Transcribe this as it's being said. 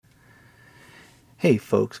Hey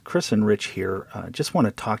folks, Chris and Rich here. Just want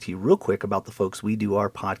to talk to you real quick about the folks we do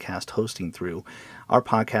our podcast hosting through. Our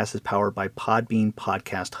podcast is powered by Podbean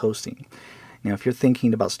Podcast Hosting. Now, if you're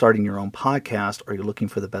thinking about starting your own podcast or you're looking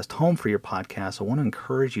for the best home for your podcast, I want to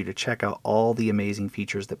encourage you to check out all the amazing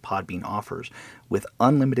features that Podbean offers with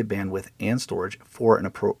unlimited bandwidth and storage for an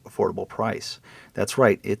affordable price. That's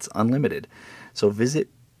right, it's unlimited. So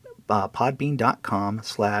visit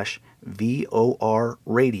podbean.com/VOR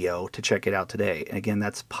radio to check it out today. And again,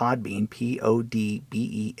 that's Podbean,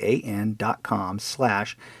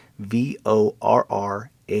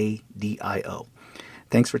 PODBEAN.com/VORRADIO.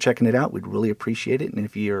 Thanks for checking it out. We'd really appreciate it. And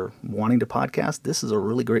if you're wanting to podcast, this is a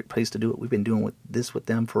really great place to do it. We've been doing this with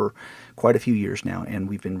them for quite a few years now, and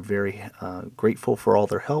we've been very grateful for all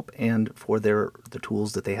their help and for the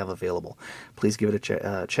tools that they have available. Please give it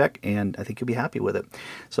a check, and I think you'll be happy with it.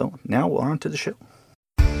 So now we're on to the show.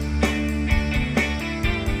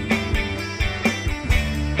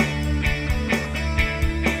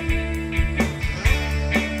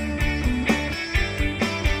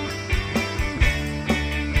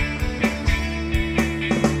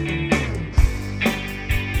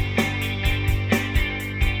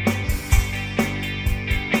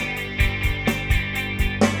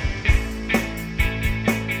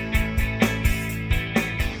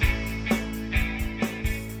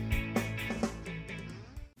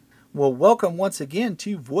 Well, welcome once again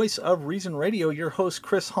to Voice of Reason Radio. Your hosts,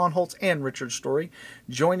 Chris Honholtz and Richard Story,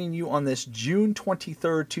 joining you on this June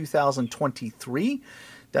 23rd, 2023.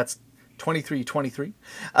 That's 2323.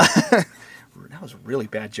 That was a really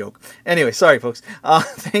bad joke. Anyway, sorry, folks.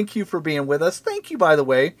 Thank you for being with us. Thank you, by the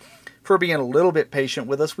way, for being a little bit patient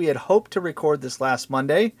with us. We had hoped to record this last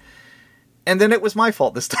Monday, and then it was my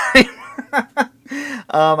fault this time.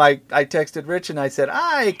 I texted Rich and I said,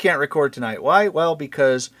 I can't record tonight. Why? Well,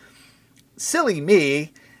 because silly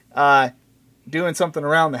me, doing something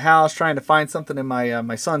around the house, trying to find something in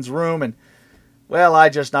my son's room, and well, I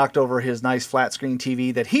just knocked over his nice flat screen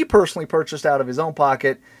TV that he personally purchased out of his own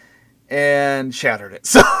pocket and shattered it.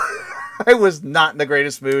 So I was not in the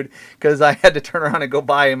greatest mood because I had to turn around and go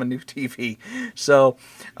buy him a new TV. So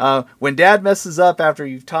when Dad messes up after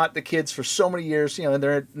you've taught the kids for so many years, you know, and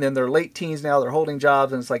they're in their late teens now, they're holding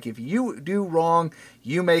jobs, and it's like if you do wrong,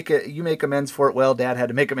 you make amends for it. Well, Dad had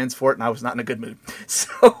to make amends for it, and I was not in a good mood.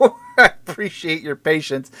 So I appreciate your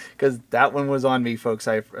patience because that one was on me, folks.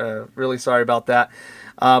 I'm really sorry about that.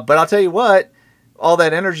 But I'll tell you what, all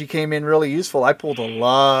that energy came in really useful. I pulled a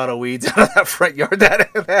lot of weeds out of that front yard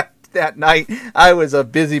that night. I was a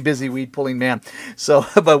busy weed pulling man. So,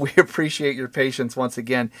 but we appreciate your patience once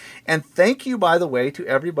again. And thank you, by the way, to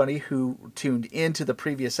everybody who tuned into the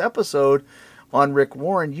previous episode on Rick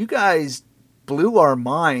Warren. You guys blew our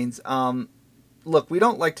minds. Look, we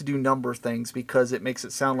don't like to do number things because it makes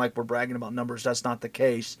it sound like we're bragging about numbers. That's not the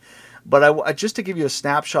case. But just to give you a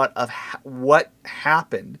snapshot of what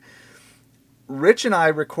happened, Rich and I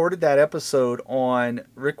recorded that episode on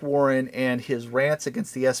Rick Warren and his rants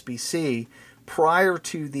against the SBC prior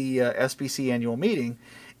to the SBC annual meeting.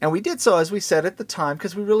 And we did so, as we said at the time,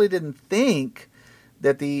 because we really didn't think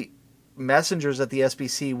that the messengers at the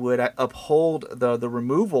SBC would uphold the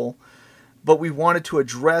removal. But we wanted to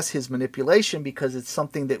address his manipulation because it's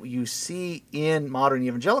something that you see in modern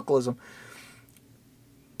evangelicalism.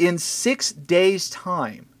 In 6 days'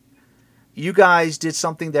 time, you guys did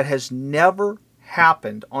something that has never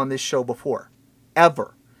happened on this show before,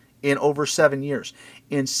 ever, in over 7 years.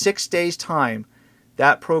 In 6 days' time,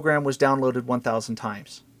 that program was downloaded 1,000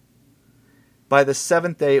 times. By the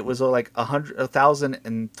seventh day, it was like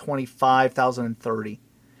 1,025, 1,030.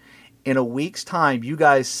 In a week's time, you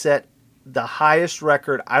guys set the highest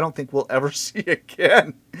record I don't think we'll ever see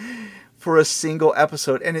again for a single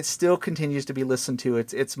episode, and it still continues to be listened to.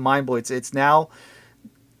 It's mind-blowing. It's now,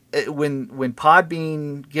 when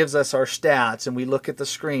Podbean gives us our stats and we look at the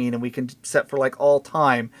screen and we can set for like all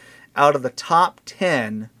time, out of the top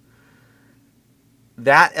 10,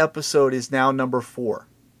 that episode is now number 4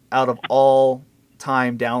 out of all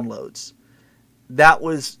time downloads. That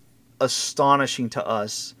was astonishing to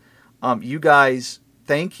us. You guys,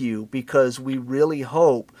 thank you, because we really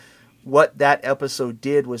hope what that episode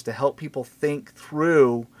did was to help people think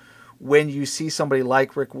through when you see somebody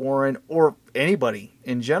like Rick Warren or anybody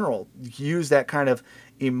in general use that kind of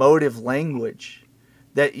emotive language,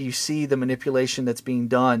 that you see the manipulation that's being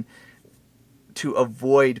done to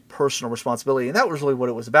avoid personal responsibility. And that was really what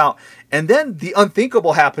it was about. And then the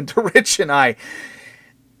unthinkable happened to Rich and I.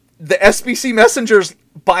 The SBC messengers,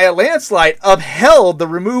 by a landslide, upheld the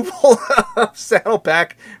removal of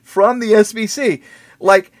Saddleback from the SBC.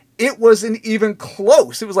 Like, it wasn't even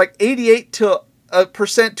close. It was like 88 to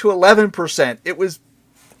percent to 11%. It was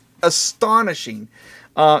astonishing,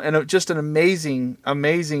 and just an amazing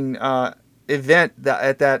event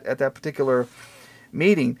at that particular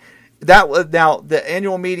meeting. That was now the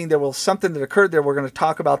annual meeting. There was something that occurred there. We're going to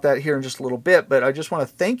talk about that here in just a little bit, but I just want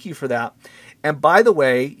to thank you for that. And by the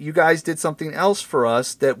way, you guys did something else for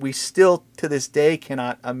us that we still to this day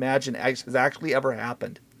cannot imagine has actually ever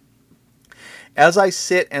happened. As I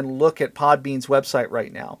sit and look at Podbean's website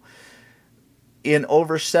right now, in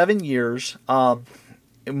over 7 years,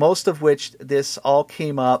 most of which this all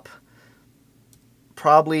came up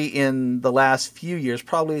probably in the last few years,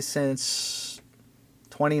 probably since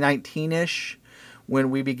 2019-ish,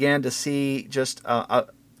 when we began to see just a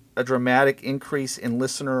dramatic increase in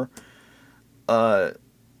listener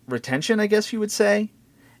retention, I guess you would say.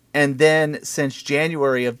 And then since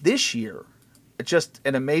January of this year, just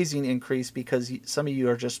an amazing increase, because some of you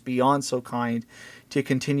are just beyond so kind to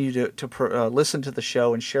continue to listen to the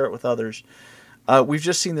show and share it with others. We've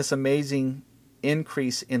just seen this amazing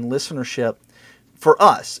increase in listenership for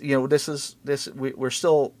us. We're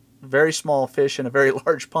still very small fish in a very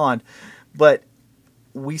large pond, but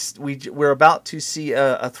we're about to see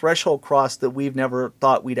a threshold cross that we've never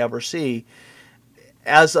thought we'd ever see.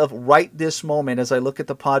 As of right this moment, as I look at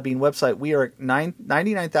the Podbean website, we are at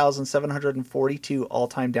 99,742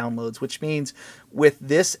 all-time downloads, which means with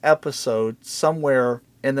this episode, somewhere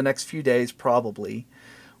in the next few days probably,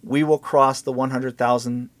 we will cross the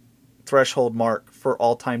 100,000 threshold mark for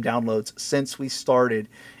all-time downloads since we started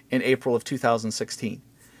in April of 2016.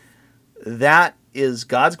 That is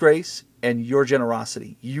God's grace and your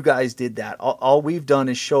generosity. You guys did that. All we've done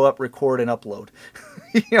is show up, record, and upload.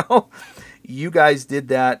 You guys did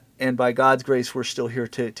that, and by God's grace, we're still here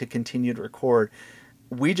to continue to record.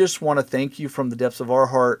 We just want to thank you from the depths of our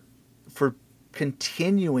heart for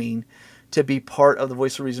continuing to be part of the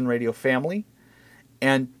Voice of Reason Radio family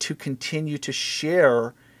and to continue to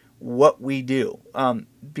share what we do.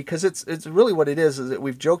 Because it's really what it is that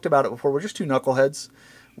we've joked about it before. We're just two knuckleheads.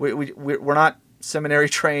 We're not seminary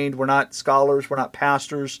trained. We're not scholars. We're not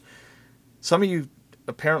pastors. Some of you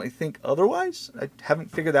apparently think otherwise. I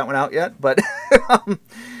haven't figured that one out yet, but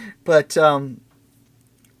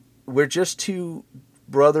we're just two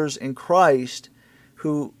brothers in Christ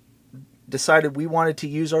who decided we wanted to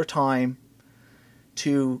use our time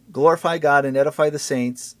to glorify God and edify the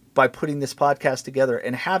saints by putting this podcast together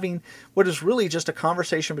and having what is really just a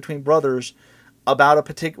conversation between brothers about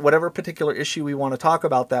whatever particular issue we want to talk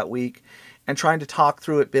about that week, and trying to talk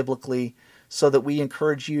through it biblically so that we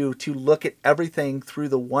encourage you to look at everything through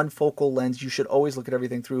the one focal lens you should always look at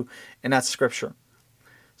everything through, and that's Scripture.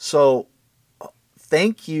 So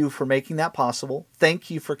thank you for making that possible. Thank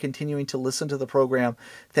you for continuing to listen to the program.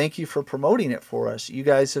 Thank you for promoting it for us. You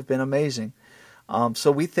guys have been amazing.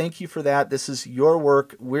 So we thank you for that. This is your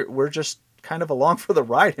work. We're just kind of along for the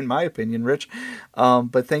ride, in my opinion, Rich.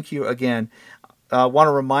 But thank you again. I want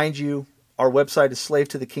to remind you, our website is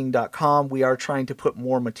slavetotheking.com. We are trying to put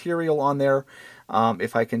more material on there.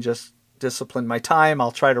 If I can just discipline my time,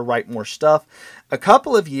 I'll try to write more stuff. A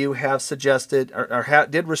couple of you have suggested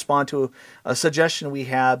did respond to a suggestion we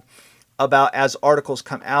had about, as articles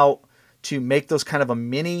come out, to make those kind of a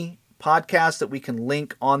mini podcast that we can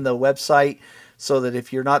link on the website, so that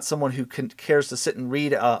if you're not someone who cares to sit and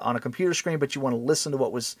read on a computer screen, but you want to listen to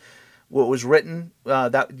what was written,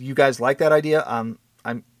 that you guys like that idea.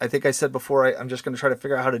 I think I said before, I'm just going to try to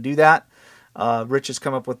figure out how to do that. Rich has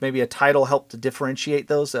come up with maybe a title help to differentiate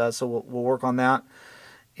those, so we'll work on that.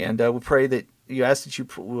 And we pray that you ask that you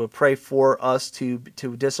will pray for us to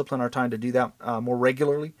discipline our time to do that more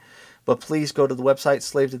regularly. But please go to the website,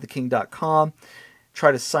 slavetotheking.com.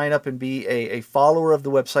 Try to sign up and be a follower of the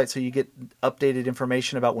website so you get updated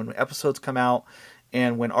information about when episodes come out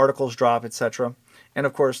and when articles drop, etc. And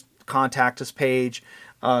of course, contact us page,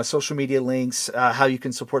 social media links, how you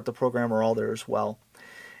can support the program are all there as well.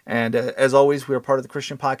 And as always, we are part of the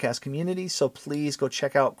Christian Podcast Community, so please go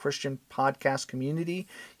check out Christian Podcast Community.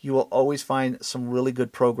 You will always find some really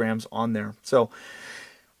good programs on there. So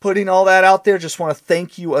putting all that out there, just want to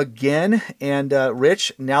thank you again. And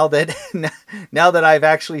Rich, now that I've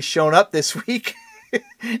actually shown up this week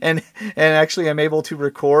and actually I'm able to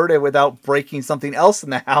record it without breaking something else in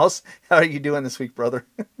the house, how are you doing this week, brother?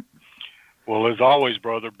 Well, as always,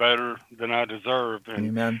 brother, better than I deserve. And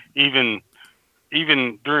Amen.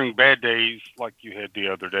 Even during bad days like you had the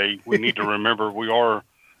other day, we need to remember we are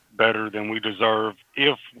better than we deserve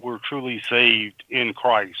if we're truly saved in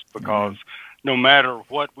Christ, because no matter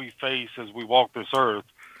what we face as we walk this earth,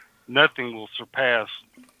 nothing will surpass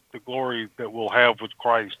the glory that we'll have with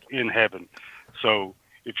Christ in heaven. So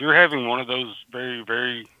if you're having one of those very,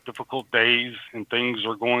 very difficult days and things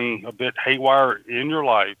are going a bit haywire in your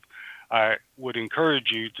life, I would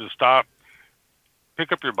encourage you to stop,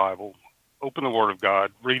 pick up your Bible, open the Word of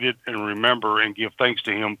God, read it, and remember and give thanks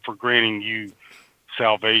to Him for granting you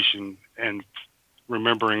salvation, and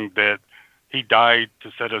remembering that He died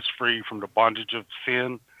to set us free from the bondage of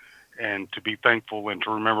sin, and to be thankful and to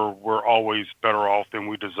remember we're always better off than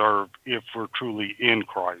we deserve if we're truly in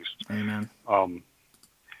Christ. Amen.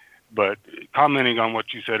 But commenting on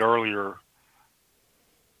what you said earlier,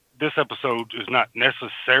 this episode is not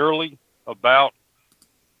necessarily about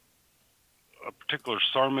a particular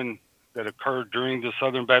sermon that occurred during the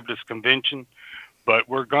Southern Baptist Convention, but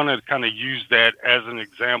we're going to kind of use that as an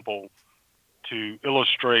example to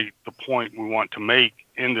illustrate the point we want to make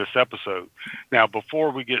in this episode. Now,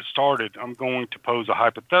 before we get started, I'm going to pose a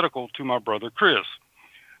hypothetical to my brother Chris,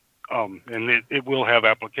 and it will have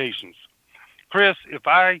applications. Chris, if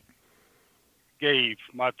I gave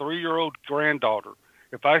my 3-year-old granddaughter,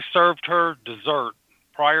 if I served her dessert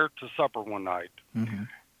prior to supper one night, Mm-hmm.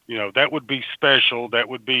 That would be special. That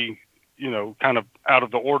would be, kind of out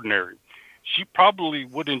of the ordinary. She probably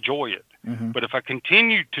would enjoy it. Mm-hmm. But if I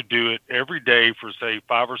continued to do it every day for, say,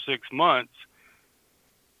 5 or 6 months,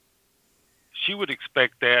 she would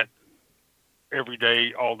expect that every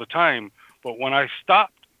day, all the time. But when I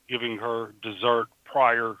stopped giving her dessert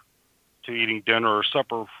prior to eating dinner or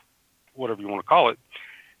supper, whatever you want to call it,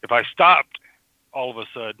 if I stopped all of a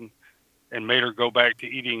sudden and made her go back to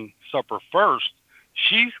eating supper first,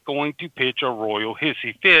 she's going to pitch a royal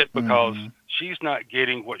hissy fit because Mm-hmm. she's not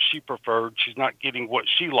getting what she preferred. She's not getting what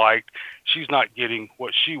she liked. She's not getting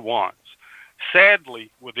what she wants.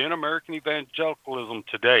 Sadly, within American evangelicalism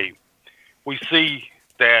today, we see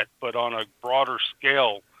that, but on a broader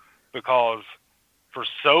scale, because for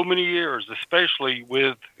so many years, especially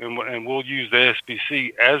with, and we'll use the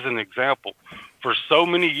SBC as an example, for so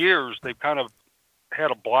many years, they've kind of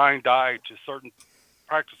had a blind eye to certain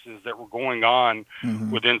practices that were going on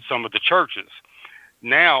Mm-hmm. within some of the churches.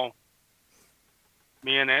 Now,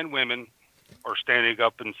 men and women are standing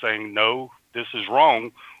up and saying, no, this is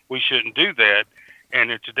wrong. We shouldn't do that.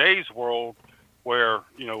 And in today's world where,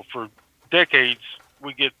 for decades,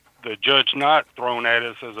 we get the judge not thrown at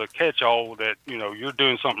us as a catch-all that, you're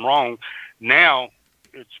doing something wrong. Now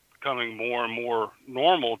it's becoming more and more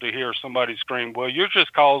normal to hear somebody scream, well, you're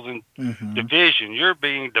just causing Mm-hmm. division. You're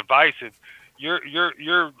being divisive.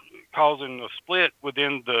 You're causing a split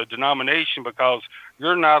within the denomination because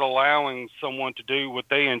you're not allowing someone to do what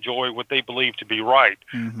they enjoy, what they believe to be right.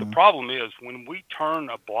 Mm-hmm. The problem is when we turn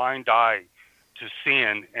a blind eye to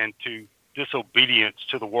sin and to disobedience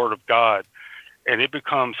to the Word of God, and it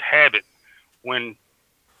becomes habit, when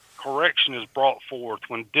correction is brought forth,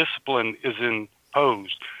 when discipline is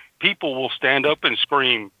imposed, people will stand up and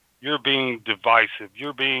scream, you're being divisive,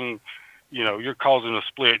 you're causing a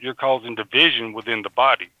split, you're causing division within the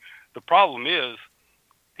body. The problem is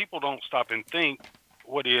people don't stop and think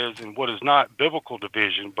what is and what is not biblical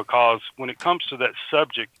division, because when it comes to that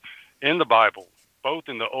subject in the Bible, both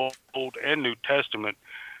in the Old and New Testament,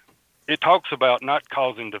 it talks about not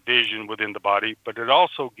causing division within the body, but it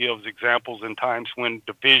also gives examples in times when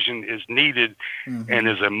division is needed Mm-hmm. and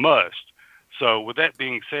is a must. So with that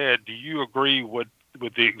being said, do you agree with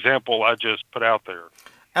the example I just put out there?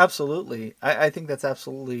 Absolutely. I think that's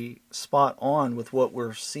absolutely spot on with what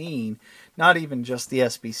we're seeing, not even just the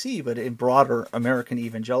SBC, but in broader American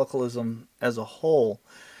evangelicalism as a whole.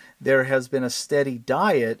 There has been a steady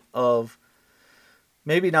diet of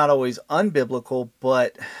maybe not always unbiblical,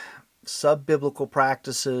 but sub-biblical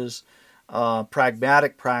practices,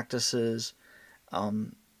 pragmatic practices,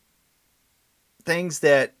 things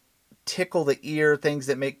that tickle the ear, things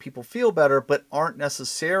that make people feel better, but aren't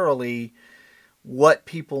necessarily what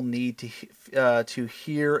people need to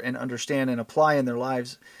hear and understand and apply in their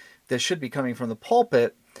lives, that should be coming from the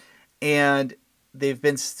pulpit. And they've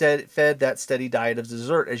been fed that steady diet of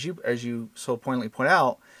dessert, as you so pointedly point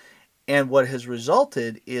out. And what has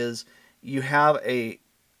resulted is you have a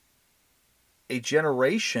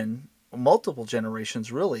generation, multiple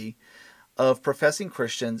generations really, of professing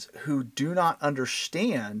Christians who do not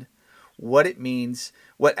understand what it means,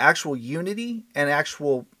 what actual unity and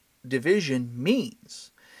actual division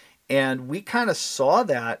means. And we kind of saw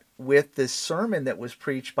that with this sermon that was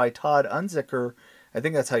preached by Todd Unzicker, I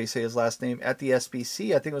think that's how you say his last name, at the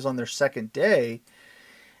SBC. I think it was on their second day.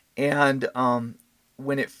 And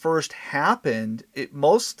when it first happened,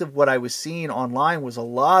 most of what I was seeing online was a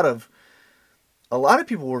lot of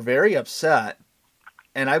people were very upset,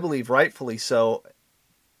 and I believe rightfully so,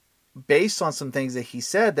 based on some things that he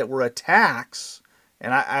said that were attacks,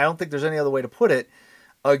 and I don't think there's any other way to put it,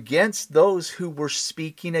 against those who were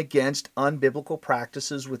speaking against unbiblical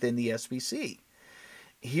practices within the SBC.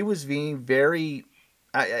 He was being very.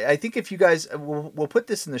 I think if you guys, we'll put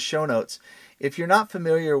this in the show notes. If you're not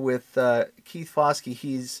familiar with Keith Foskey,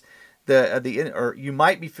 he's or you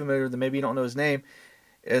might be familiar with him, maybe you don't know his name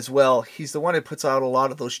as well. He's the one who puts out a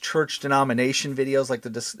lot of those church denomination videos, like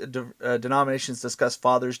the denominations discuss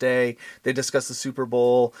Father's Day, they discuss the Super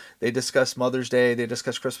Bowl, they discuss Mother's Day, they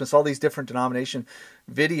discuss Christmas, all these different denomination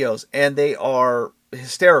videos, and they are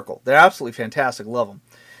hysterical. They're absolutely fantastic. Love them.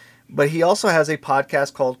 But he also has a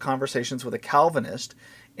podcast called Conversations with a Calvinist,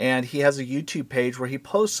 and he has a YouTube page where he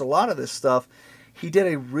posts a lot of this stuff. He did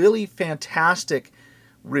a really fantastic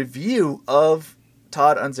review of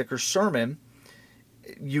Todd Unzicker's sermon.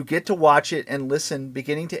 You get to watch it and listen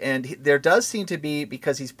beginning to end. There does seem to be,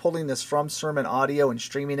 because he's pulling this from sermon audio and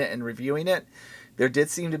streaming it and reviewing it, there did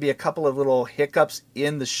seem to be a couple of little hiccups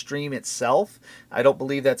in the stream itself. I don't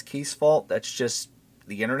believe that's Keith's fault. That's just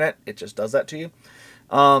the internet. It just does that to you.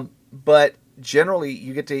 But generally,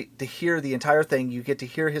 you get to hear the entire thing. You get to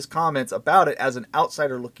hear his comments about it as an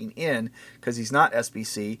outsider looking in, because he's not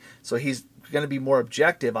SBC. So he's going to be more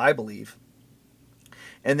objective, I believe.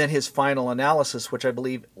 And then his final analysis, which I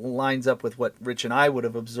believe lines up with what Rich and I would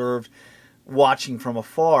have observed watching from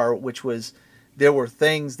afar, which was there were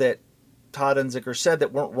things that Todd Unzicker said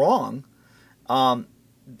that weren't wrong.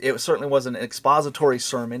 It certainly wasn't an expository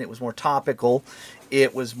sermon. It was more topical.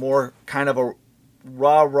 It was more kind of a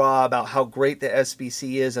rah-rah about how great the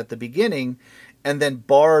SBC is at the beginning, and then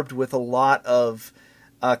barbed with a lot of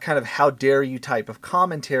kind of how dare you type of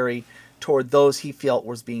commentary toward those he felt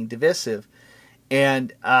was being divisive.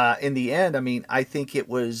 And in the end, I mean, I think it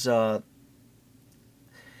was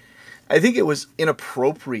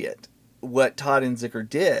inappropriate what Todd Unzicker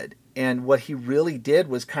did, and what he really did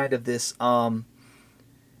was kind of this.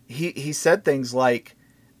 He said things like,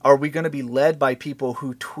 "Are we going to be led by people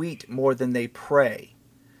who tweet more than they pray?"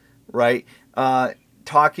 Right?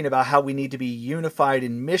 Talking about how we need to be unified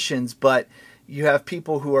in missions, but you have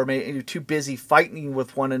people who are too busy fighting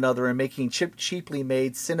with one another and making cheaply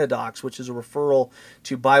made synodox, which is a referral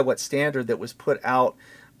to By What Standard that was put out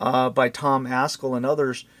by Tom Askell and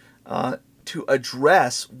others to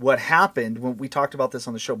address what happened when we talked about this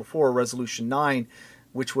on the show before, Resolution 9,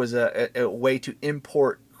 which was a way to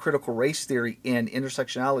import critical race theory and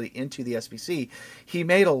intersectionality into the SBC. He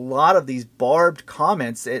made a lot of these barbed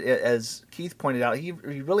comments. As Keith pointed out, he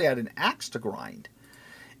really had an axe to grind.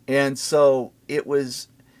 And so it was,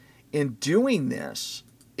 in doing this,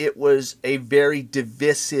 it was a very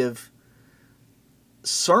divisive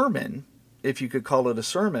sermon, if you could call it a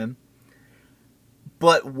sermon,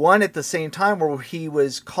 but one at the same time where he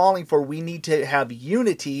was calling for, we need to have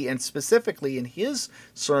unity, and specifically in his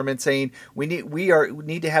sermon saying we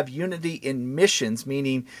need to have unity in missions,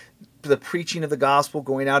 meaning the preaching of the gospel,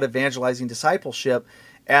 going out evangelizing, discipleship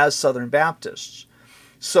as Southern Baptists.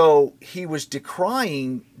 So he was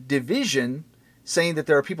decrying division, saying that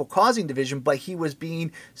there are people causing division, but he was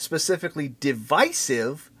being specifically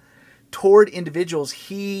divisive toward individuals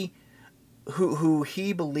who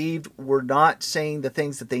he believed were not saying the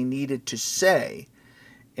things that they needed to say.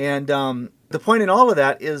 And the point in all of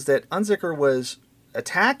that is that Unzicker was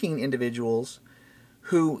attacking individuals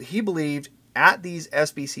who he believed at these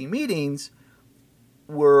SBC meetings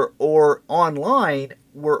or online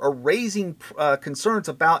were raising concerns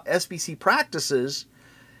about SBC practices,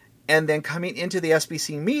 and then coming into the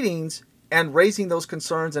SBC meetings and raising those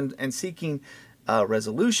concerns and seeking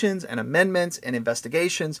resolutions and amendments and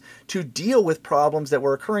investigations to deal with problems that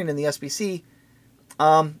were occurring in the SBC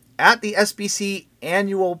at the SBC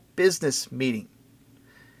annual business meeting.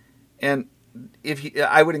 And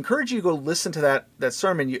I would encourage you to go listen to that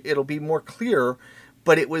sermon. It'll be more clear.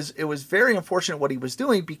 But it was very unfortunate what he was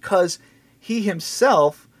doing, because he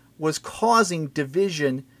himself was causing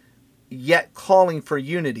division, yet calling for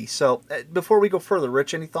unity. So before we go further,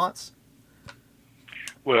 Rich, any thoughts?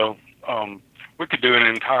 Well, we could do an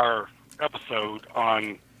entire episode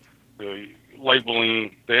on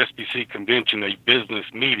labeling the SBC convention a business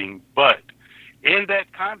meeting, but in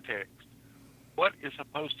that context, what is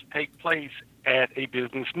supposed to take place at a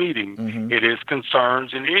business meeting? Mm-hmm. It is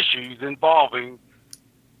concerns and issues involving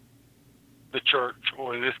the church,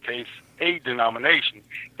 or in this case, a denomination.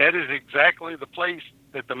 That is exactly the place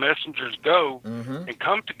that the messengers go mm-hmm. and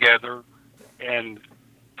come together and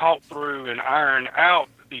talk through and iron out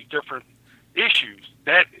these different issues.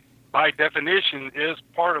 That, by definition, is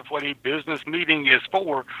part of what a business meeting is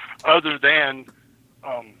for, other than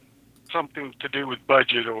something to do with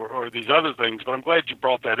budget or these other things. But I'm glad you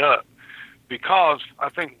brought that up, because I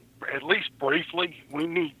think, at least briefly, we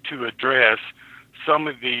need to address some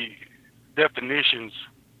of the definitions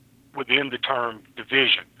within the term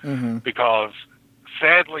division. Mm-hmm. Because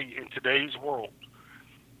sadly, in today's world,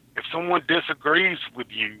 if someone disagrees with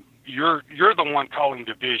you, you're the one calling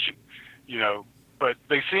division, but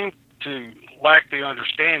they seem to lack the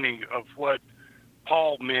understanding of what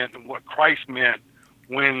Paul meant and what Christ meant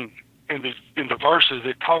when in the verses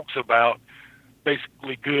it talks about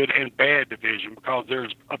basically good and bad division, because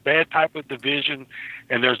there's a bad type of division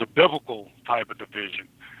and there's a biblical type of division.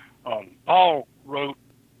 Paul wrote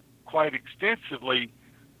quite extensively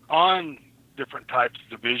on different types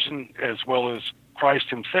of division, as well as Christ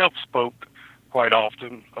himself spoke quite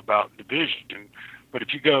often about division. But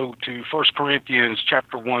if you go to 1 Corinthians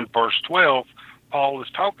chapter 1, verse 12, Paul is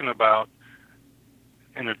talking about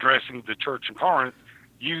and addressing the church in Corinth.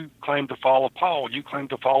 You claim to follow Paul. You claim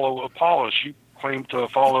to follow Apollos. You claim to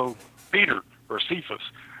follow Peter or Cephas.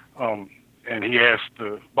 And he asked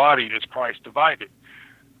the body, is Christ divided?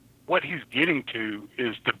 What he's getting to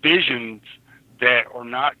is divisions that are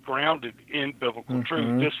not grounded in biblical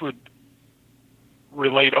truth. This would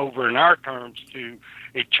relate over in our terms to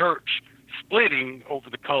a church splitting over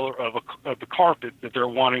the color of the carpet that they're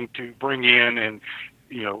wanting to bring in and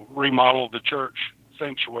remodel the church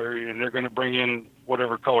sanctuary, and they're going to bring in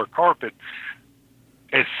whatever color carpet.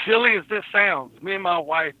 As silly as this sounds, me and my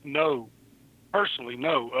wife personally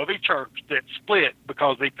know of a church that split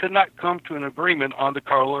because they could not come to an agreement on the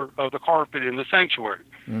color of the carpet in the sanctuary.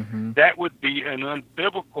 Mm-hmm. That would be an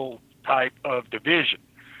unbiblical type of division.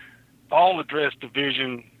 Paul addressed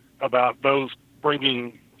division about those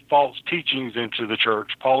bringing false teachings into the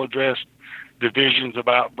church. Paul addressed divisions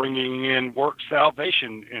about bringing in work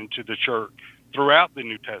salvation into the church throughout the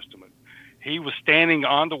New Testament. He was standing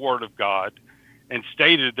on the Word of God and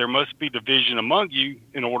stated there must be division among you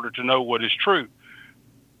in order to know what is true.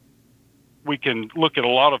 We can look at a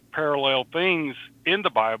lot of parallel things in the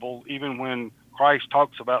Bible, even when Christ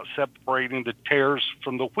talks about separating the tares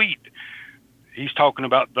from the wheat. He's talking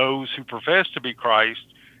about those who profess to be Christ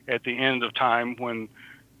at the end of time, when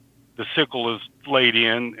the sickle is laid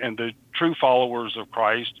in and the true followers of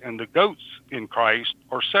Christ and the goats in Christ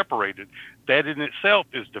are separated. That in itself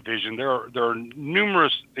is division. There are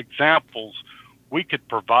numerous examples we could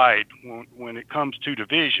provide when it comes to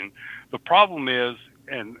division. The problem is,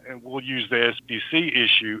 and we'll use the SBC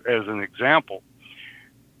issue as an example,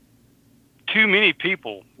 too many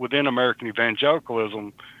people within American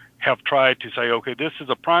evangelicalism have tried to say, okay, this is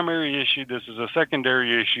a primary issue, this is a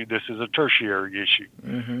secondary issue, this is a tertiary issue.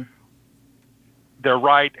 Mm-hmm. They're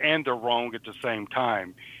right and they're wrong at the same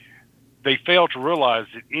time. They fail to realize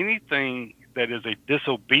that anything that is a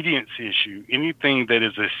disobedience issue, anything that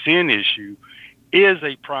is a sin issue, is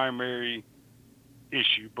a primary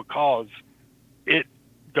issue, because it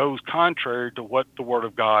goes contrary to what the Word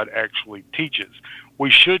of God actually teaches.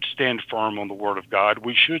 We should stand firm on the Word of God.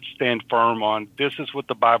 We should stand firm on, this is what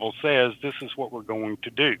the Bible says, this is what we're going to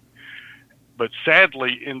do. But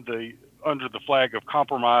sadly, under the flag of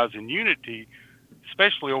compromise and unity,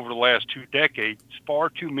 especially over the last 2 decades, far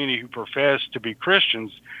too many who profess to be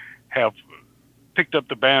Christians have picked up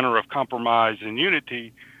the banner of compromise and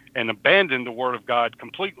unity and abandoned the Word of God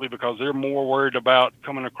completely, because they're more worried about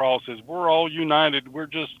coming across as we're all united.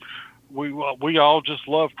 We all just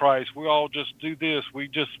love Christ. We all just do this. We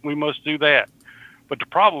must do that. But the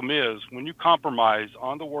problem is, when you compromise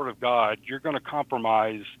on the Word of God, you're going to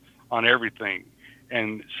compromise on everything.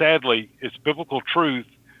 And sadly, it's biblical truth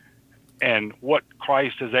and what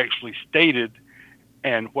Christ has actually stated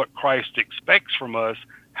and what Christ expects from us,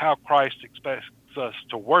 how Christ expects us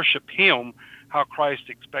to worship Him, how Christ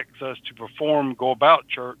expects us to perform, go about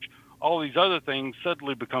church. All these other things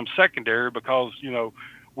suddenly become secondary because,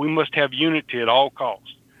 we must have unity at all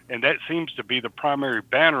costs. And that seems to be the primary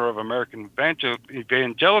banner of American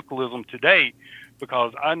evangelicalism today,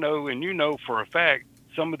 because I know, and you know for a fact,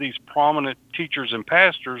 some of these prominent teachers and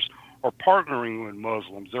pastors are partnering with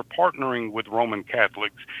Muslims. They're partnering with Roman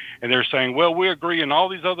Catholics. And they're saying, well, we agree in all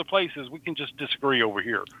these other places. We can just disagree over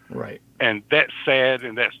here. Right. And that's sad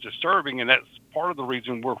and that's disturbing. And that's part of the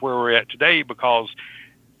reason we're where we're at today, because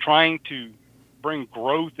trying to bring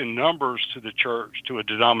growth in numbers to the church, to a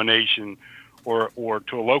denomination, or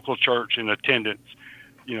to a local church in attendance,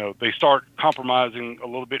 they start compromising a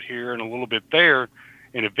little bit here and a little bit there.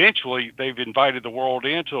 And eventually they've invited the world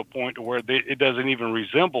into a point to where it doesn't even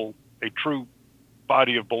resemble a true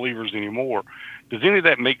body of believers anymore. Does any of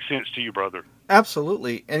that make sense to you, brother?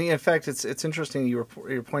 Absolutely. And in fact, it's interesting you're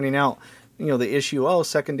pointing out, the issue,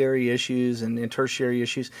 secondary issues and tertiary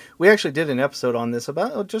issues. We actually did an episode on this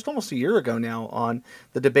about just almost a year ago now on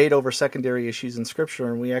the debate over secondary issues in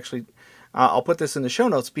Scripture. And we actually, I'll put this in the show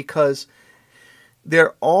notes, because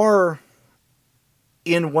there are,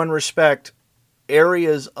 in one respect,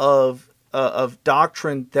 areas of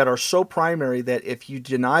doctrine that are so primary that if you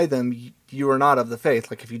deny them, you are not of the faith.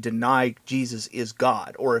 Like if you deny Jesus is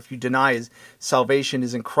God, or if you deny his salvation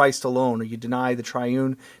is in Christ alone, or you deny the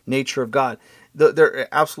triune nature of God, they're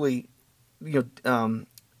absolutely,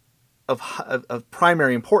 of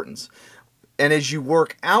primary importance. And as you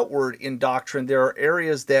work outward in doctrine, there are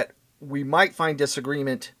areas that we might find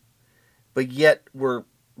disagreement, but yet we're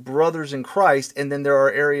brothers in Christ. And then there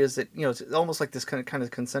are areas that, it's almost like this kind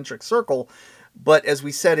of concentric circle. But as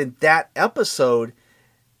we said in that episode,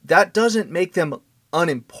 that doesn't make them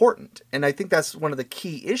unimportant. And I think that's one of the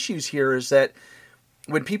key issues here, is that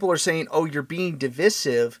when people are saying, oh, you're being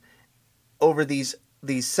divisive over these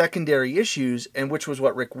secondary issues, and which was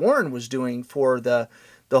what Rick Warren was doing for the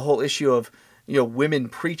whole issue of, women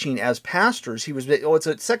preaching as pastors. He was, it's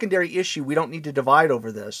a secondary issue. We don't need to divide over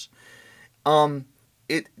this.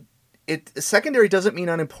 Secondary doesn't mean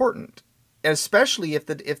unimportant, and especially if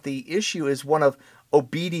the issue is one of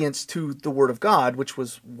obedience to the Word of God, which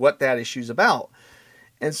was what that issue is about.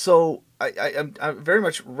 And so I'm very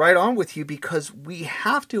much right on with you, because we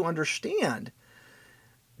have to understand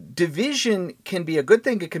division can be a good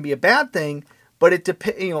thing, it can be a bad thing, but it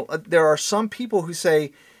depends. There are some people who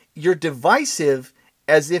say you're divisive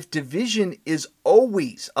as if division is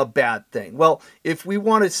always a bad thing. Well, if we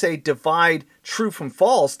want to say divide true from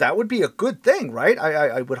false, that would be a good thing, right?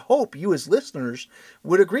 I would hope you as listeners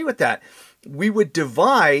would agree with that. We would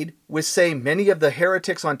divide with, say, many of the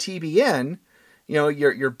heretics on TBN,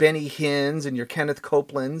 your Benny Hinn's and your Kenneth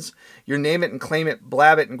Copeland's, your name it and claim it,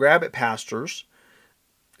 blab it and grab it pastors,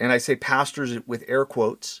 and I say pastors with air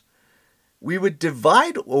quotes. We would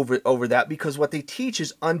divide over that because what they teach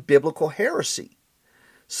is unbiblical heresy.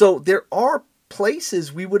 So there are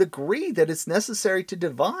places we would agree that it's necessary to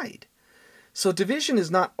divide. So division is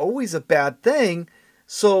not always a bad thing.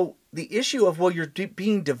 So the issue of, well, you're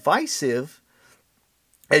being divisive,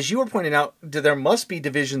 as you were pointing out, there must be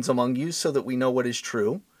divisions among you so that we know what is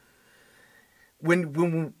true.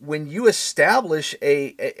 When you establish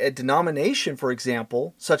a denomination, for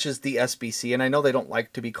example, such as the SBC, and I know they don't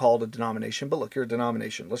like to be called a denomination, but look, you're a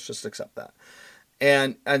denomination. Let's just accept that.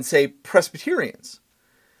 And say Presbyterians.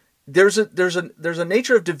 There's a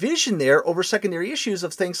nature of division there over secondary issues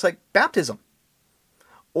of things like baptism,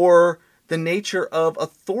 or the nature of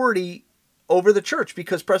authority over the church,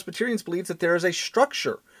 because Presbyterians believe that there is a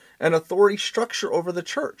structure, an authority structure over the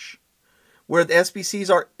church, where the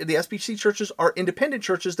SBC churches are independent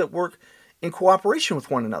churches that work in cooperation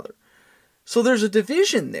with one another. So there's a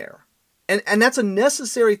division there, and that's a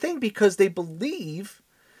necessary thing, because they believe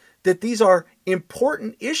that these are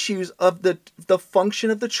important issues of the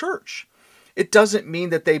function of the church. It doesn't mean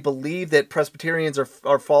that they believe that Presbyterians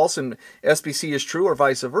are false and SBC is true, or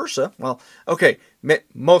vice versa. Well, okay,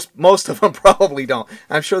 most of them probably don't.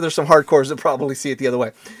 I'm sure there's some hardcores that probably see it the other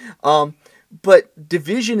way. But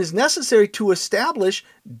division is necessary to establish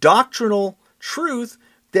doctrinal truth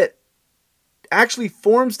that actually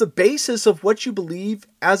forms the basis of what you believe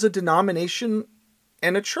as a denomination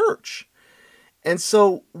and a church. And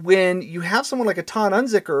so when you have someone like a Todd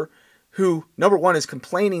Unzicker, who, number one, is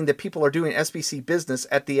complaining that people are doing SBC business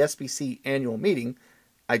at the SBC annual meeting,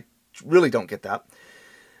 I really don't get that.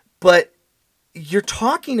 But you're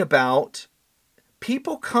talking about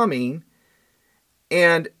people coming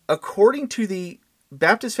and, according to the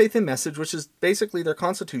Baptist Faith and Message, which is basically their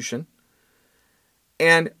constitution,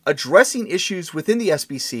 and addressing issues within the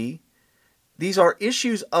SBC, these are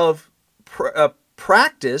issues of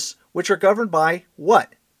practice, which are governed by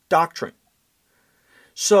what? Doctrine.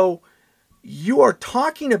 So you are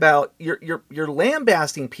talking about, you're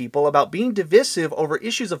lambasting people about being divisive over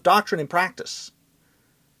issues of doctrine and practice,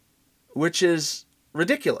 which is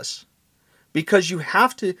ridiculous, because you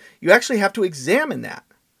actually have to examine that.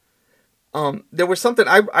 There was something,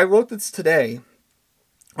 I wrote this today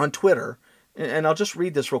on Twitter, and I'll just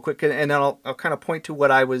read this real quick, and then I'll kind of point to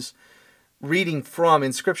what I was reading from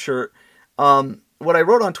in Scripture. What I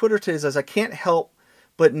wrote on Twitter today is, I can't help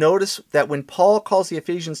but notice that when Paul calls the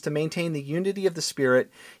Ephesians to maintain the unity of the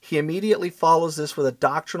Spirit, he immediately follows this with a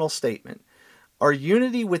doctrinal statement. Our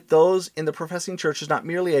unity with those in the professing church is not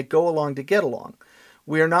merely a go along to get along.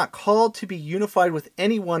 We are not called to be unified with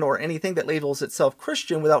anyone or anything that labels itself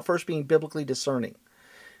Christian without first being biblically discerning.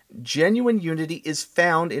 Genuine unity is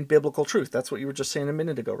found in biblical truth. That's what you were just saying a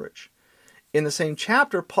minute ago, Rich. In the same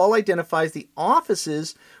chapter, Paul identifies the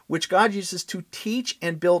offices which God uses to teach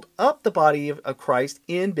and build up the body of Christ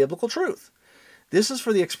in biblical truth. This is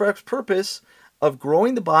for the express purpose of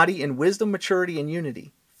growing the body in wisdom, maturity, and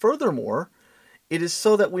unity. Furthermore, It is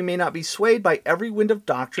so that we may not be swayed by every wind of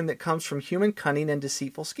doctrine that comes from human cunning and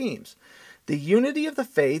deceitful schemes. The unity of the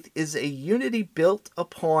faith is a unity built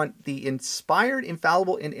upon the inspired,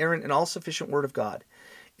 infallible, inerrant, and all-sufficient Word of God.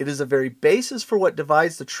 It is the very basis for what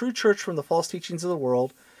divides the true church from the false teachings of the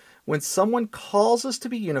world. When someone calls us to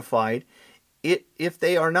be unified, if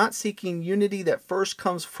they are not seeking unity that first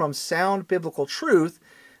comes from sound biblical truth,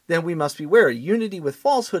 then we must be wary. Unity with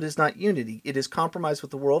falsehood is not unity. It is compromise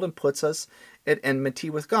with the world and puts us at enmity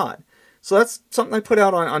with God. So that's something I put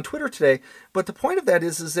out on Twitter today. But the point of that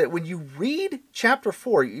is that when you read chapter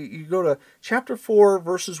 4, you go to chapter 4,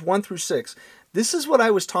 verses 1 through 6. This is what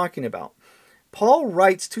I was talking about. Paul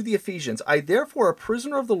writes to the Ephesians, I therefore, a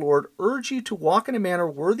prisoner of the Lord, urge you to walk in a manner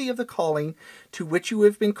worthy of the calling to which you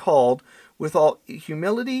have been called, with all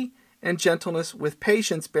humility and gentleness, with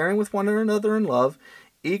patience, bearing with one another in love,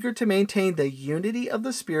 eager to maintain the unity of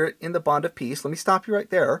the Spirit in the bond of peace. Let me stop you right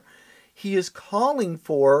there. He is calling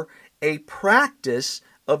for a practice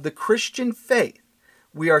of the Christian faith.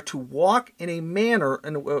 We are to walk in a manner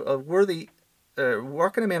worthy of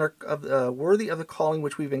the calling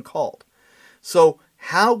which we've been called. So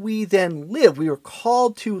how we then live, we are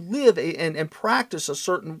called to live and practice a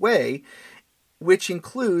certain way, which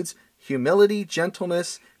includes humility,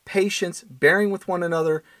 gentleness, patience, bearing with one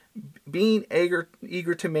another, being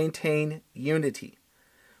eager to maintain unity,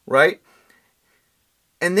 right?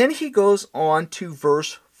 And then he goes on to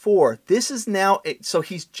verse 4. This is now, so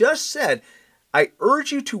he's just said, I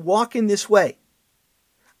urge you to walk in this way.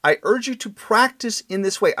 I urge you to practice in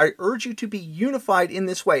this way. I urge you to be unified in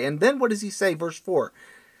this way. And then what does he say? Verse 4,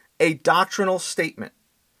 a doctrinal statement.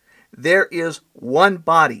 There is one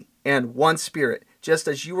body and one Spirit, just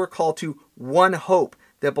as you were called to one hope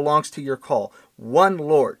that belongs to your call, one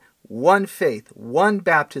Lord, one faith, one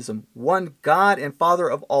baptism, one God and Father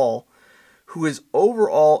of all, who is over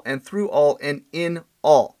all and through all and in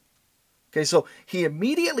all. Okay, so he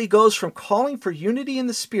immediately goes from calling for unity in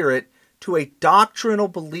the Spirit to a doctrinal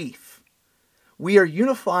belief. We are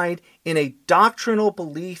unified in a doctrinal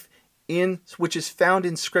belief which is found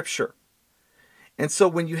in Scripture. And so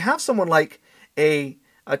when you have someone like a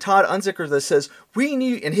Todd Unzicker that says we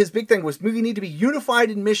need, and his big thing was we need to be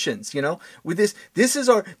unified in missions, with this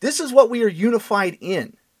is what we are unified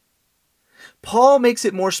in. Paul makes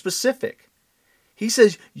it more specific. He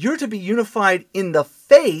says you're to be unified in the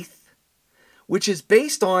faith, which is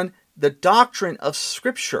based on the doctrine of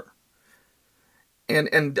Scripture.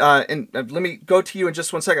 And let me go to you in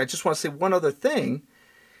just one second. I just want to say one other thing,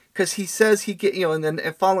 because he says and then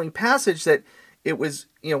a following passage that it was,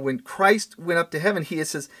 when Christ went up to heaven, he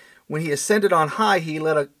says, when he ascended on high, he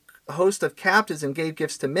led a host of captives and gave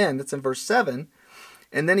gifts to men. That's in verse 7.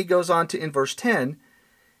 And then he goes on to in verse 11,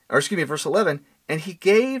 and he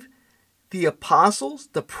gave the apostles,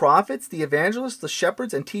 the prophets, the evangelists, the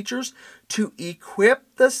shepherds, and teachers to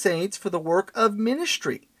equip the saints for the work of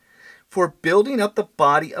ministry, for building up the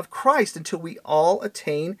body of Christ until we all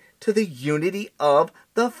attain to the unity of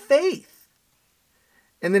the faith.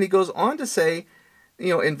 And then he goes on to say,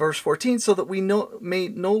 in verse 14, so that we may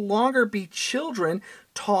no longer be children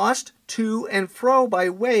tossed to and fro by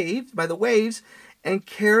the waves, and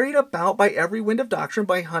carried about by every wind of doctrine,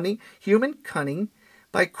 by human cunning,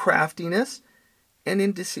 by craftiness, and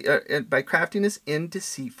in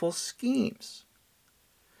deceitful schemes.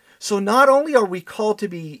 So not only are we called to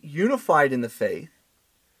be unified in the faith,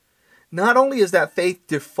 not only is that faith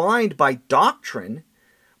defined by doctrine,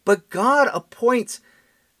 but God appoints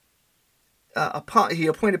he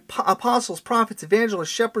appointed apostles, prophets, evangelists,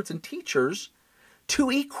 shepherds, and teachers to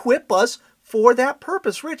equip us for that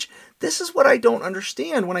purpose. Rich, this is what I don't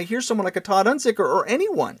understand when I hear someone like a Todd Unzicker or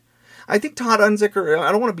anyone. I think Todd Unzicker,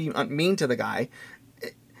 I don't want to be mean to the guy.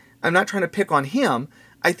 I'm not trying to pick on him.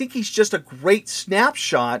 I think he's just a great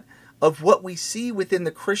snapshot of what we see within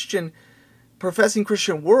the professing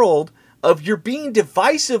Christian world, of you're being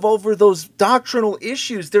divisive over those doctrinal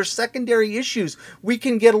issues. They're secondary issues. We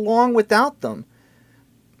can get along without them.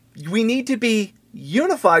 We need to be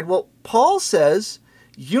unified. Well, Paul says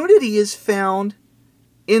unity is found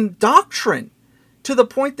in doctrine, to the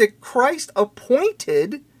point that Christ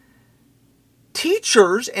appointed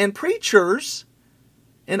teachers and preachers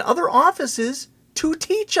and other offices to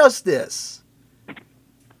teach us this.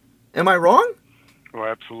 Am I wrong? Oh,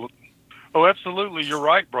 absolutely. Oh, absolutely. You're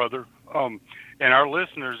right, brother. And our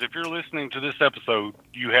listeners, if you're listening to this episode,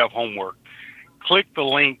 you have homework. Click the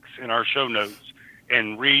links in our show notes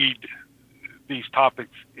and read these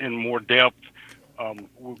topics in more depth.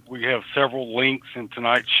 We have several links in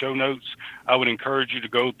tonight's show notes. I would encourage you to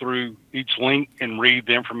go through each link and read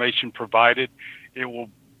the information provided. It will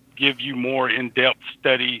give you more in-depth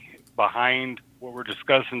study behind what we're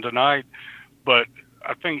discussing tonight. But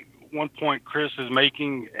I think one point Chris is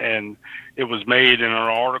making, and it was made in an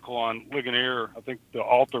article on Ligonier. I think the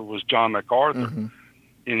author was John MacArthur, Mm-hmm.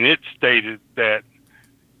 and it stated that,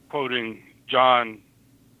 quoting John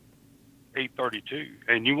 8:32,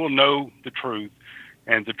 and you will know the truth,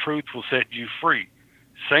 and the truth will set you free.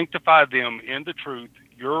 Sanctify them in the truth.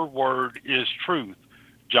 Your word is truth.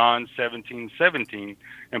 John 17:17.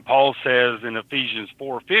 And Paul says in Ephesians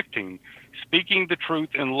 4:15, speaking the truth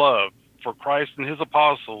in love, for Christ and his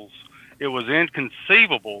apostles, it was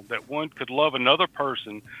inconceivable that one could love another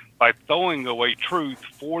person by throwing away truth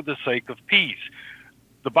for the sake of peace.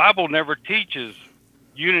 The Bible never teaches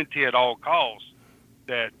unity at all costs,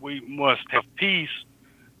 that we must have peace,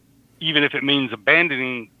 even if it means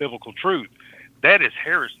abandoning biblical truth. That is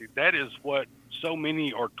heresy. That is what so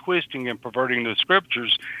many are twisting and perverting the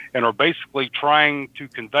scriptures and are basically trying to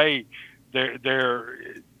convey.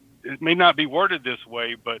 It may not be worded this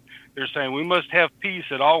way, but they're saying we must have peace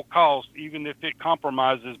at all costs, even if it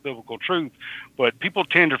compromises biblical truth. But people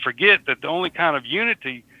tend to forget that the only kind of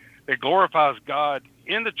unity that glorifies God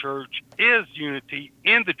in the church is unity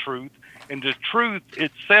in the truth, and the truth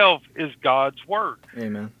itself is God's word.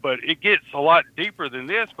 Amen. But it gets a lot deeper than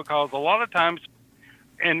this, because a lot of times,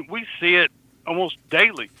 and we see it almost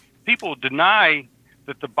daily, people deny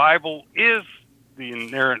that the Bible is the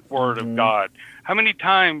inerrant word of God. How many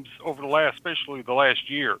times over especially the last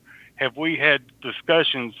year, have we had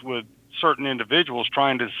discussions with certain individuals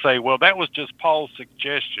trying to say, well, that was just Paul's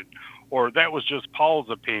suggestion, or that was just Paul's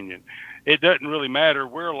opinion? It doesn't really matter.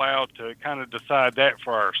 We're allowed to kind of decide that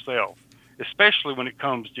for ourselves, especially when it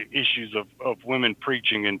comes to issues of women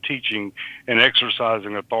preaching and teaching and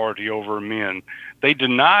exercising authority over men. They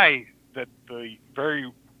deny that the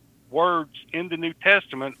very words in the New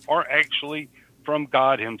Testament are actually from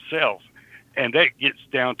God himself. And that gets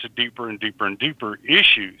down to deeper and deeper and deeper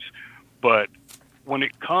issues. But when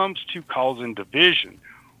it comes to causing division,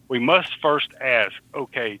 we must first ask,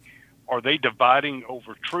 okay, are they dividing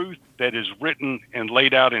over truth that is written and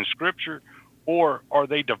laid out in Scripture, or are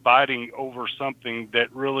they dividing over something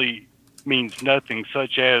that really means nothing,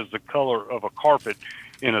 such as the color of a carpet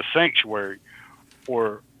in a sanctuary,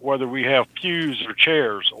 or whether we have pews or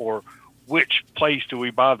chairs, or which place do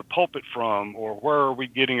we buy the pulpit from, or where are we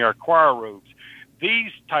getting our choir robes?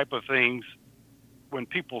 These type of things, when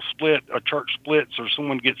people split, a church splits, or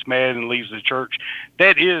someone gets mad and leaves the church,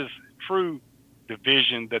 that is true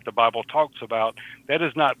division that the Bible talks about. That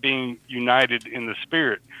is not being united in the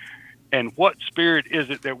Spirit. And what spirit is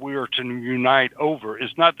it that we are to unite over?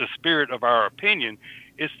 It's not the spirit of our opinion.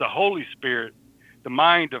 It's the Holy Spirit, the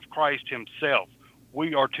mind of Christ himself.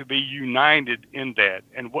 We are to be united in that.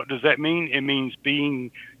 And what does that mean? It means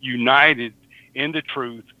being united in the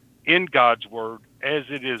truth, in God's word, as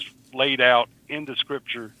it is laid out in the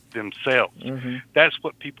scripture themselves. That's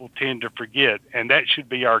what people tend to forget. And that should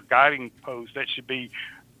be our guiding post. That should be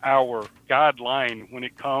our guideline when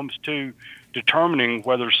it comes to determining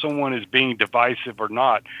whether someone is being divisive or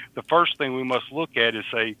not. The first thing we must look at is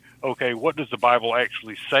say, okay, what does the Bible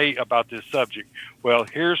actually say about this subject? Well,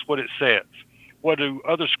 here's what it says. What do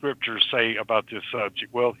other scriptures say about this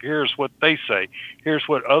subject? Well, here's what they say. Here's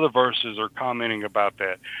what other verses are commenting about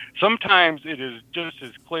that. Sometimes it is just as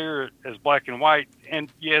clear as black and white,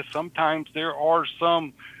 and yes, sometimes there are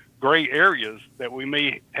some gray areas that we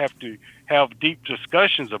may have to have deep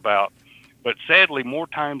discussions about. But sadly, more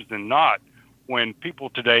times than not, when people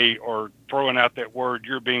today are throwing out that word,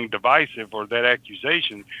 you're being divisive, or that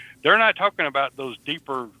accusation, they're not talking about those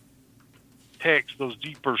deeper texts, those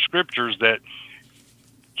deeper scriptures that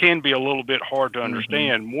can be a little bit hard to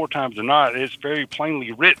understand. More times than not, it's very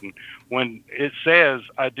plainly written. When it says,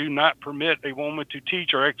 I do not permit a woman to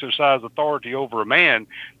teach or exercise authority over a man,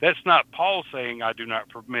 that's not Paul saying I do not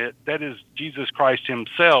permit. That is Jesus Christ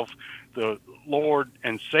himself, the Lord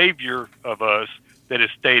and Savior of us, that is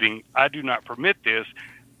stating, I do not permit this.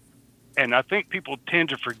 And I think people tend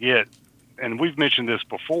to forget, and we've mentioned this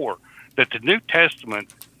before, that the New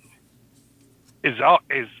Testament is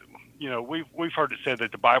you know, we've heard it said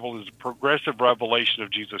that the Bible is a progressive revelation of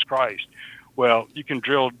Jesus Christ. Well, you can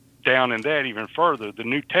drill down in that even further. The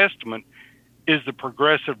New Testament is the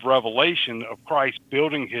progressive revelation of Christ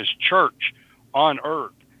building his church on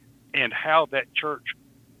earth, and how that church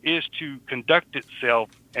is to conduct itself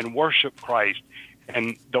and worship Christ,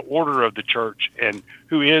 and the order of the church, and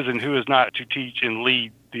who is and who is not to teach and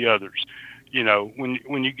lead the others. You know,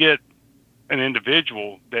 when you get an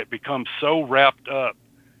individual that becomes so wrapped up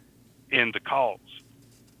in the cause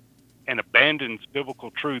and abandons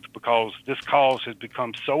biblical truth because this cause has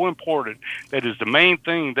become so important, that is the main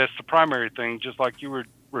thing, that's the primary thing, just like you were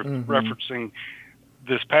referencing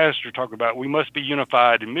this pastor talking about we must be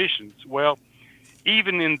unified in missions. Well,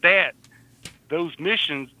 even in that, those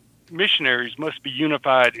missionaries must be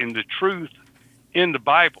unified in the truth in the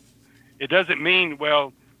Bible. It doesn't mean,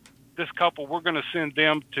 well, this couple, we're going to send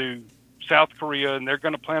them to South Korea and they're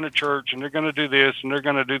going to plant a church and they're going to do this and they're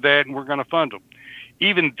going to do that and we're going to fund them.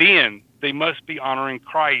 Even then, they must be honoring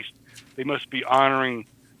Christ. They must be honoring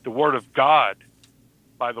the Word of God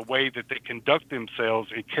by the way that they conduct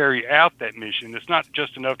themselves and carry out that mission. It's not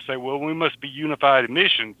just enough to say, well, we must be unified in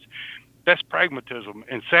missions. That's pragmatism.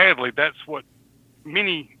 And sadly, that's what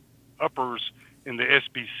many uppers in the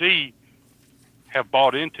SBC have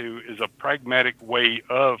bought into, is a pragmatic way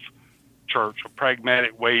of church, a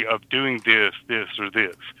pragmatic way of doing this, or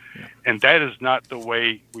this. Yeah. And that is not the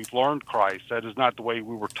way we've learned Christ. That is not the way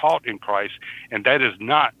we were taught in Christ. And that is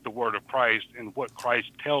not the word of Christ and what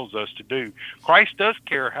Christ tells us to do. Christ does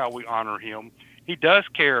care how we honor him. He does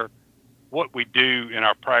care what we do in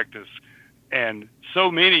our practice. And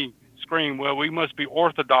so many scream, well, we must be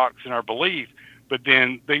orthodox in our belief. But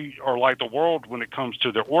then they are like the world when it comes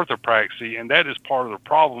to their orthopraxy, and that is part of the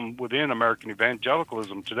problem within American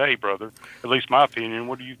evangelicalism today, brother. At least my opinion.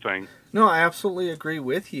 What do you think? No, I absolutely agree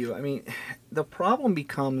with you. I mean, the problem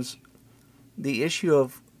becomes the issue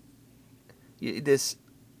of this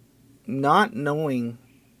not knowing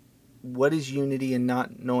what is unity and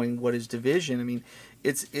not knowing what is division. I mean,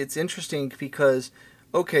 it's interesting because,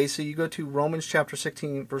 okay, so you go to Romans chapter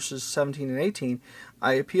 16, verses 17 and 18.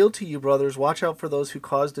 I appeal to you, brothers, watch out for those who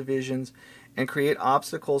cause divisions and create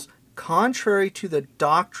obstacles contrary to the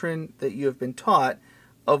doctrine that you have been taught.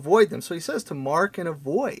 Avoid them. So he says to mark and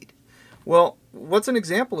avoid. Well, what's an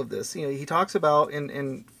example of this? You know, he talks about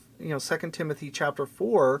in 2 Timothy chapter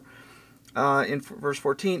 4, in verse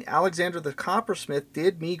 14, Alexander the coppersmith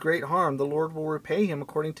did me great harm. The Lord will repay him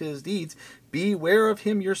according to his deeds. Beware of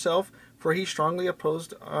him yourself, for he strongly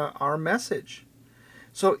opposed our message.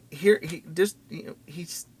 So here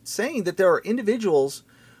he's saying that there are individuals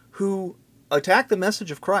who attack the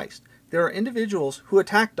message of Christ. There are individuals who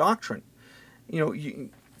attack doctrine.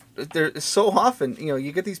 There so often,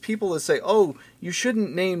 you get these people that say, "Oh, you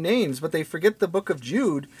shouldn't name names," but they forget the book of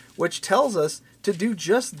Jude, which tells us to do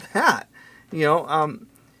just that. It's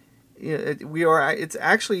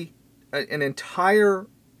actually an entire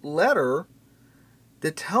letter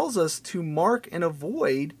that tells us to mark and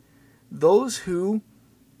avoid those who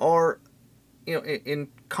are, in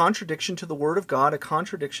contradiction to the Word of God, a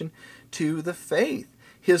contradiction to the faith.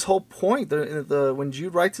 His whole point, when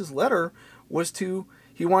Jude writes his letter, was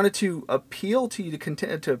he wanted to appeal to you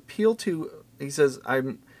he says, I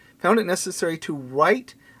found it necessary to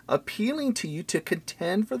write appealing to you to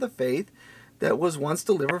contend for the faith that was once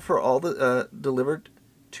delivered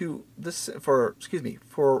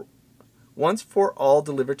once for all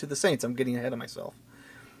delivered to the saints. I'm getting ahead of myself.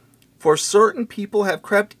 For certain people have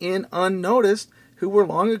crept in unnoticed, who were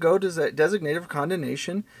long ago designated for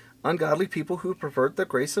condemnation, ungodly people who pervert the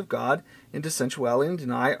grace of God into sensuality and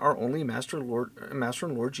deny our only Master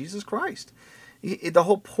and Lord Jesus Christ. The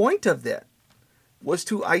whole point of that was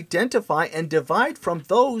to identify and divide from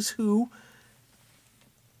those who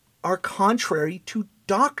are contrary to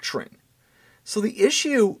doctrine. So the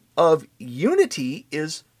issue of unity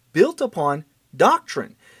is built upon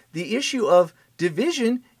doctrine. The issue of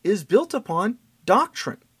division is built upon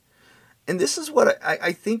doctrine. And this is what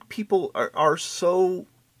I think people are so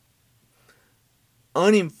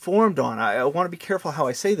uninformed on. I want to be careful how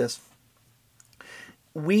I say this.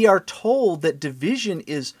 We are told that division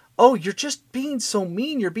is, oh, you're just being so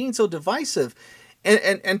mean, you're being so divisive.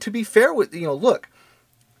 And to be fair with, look,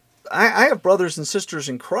 I have brothers and sisters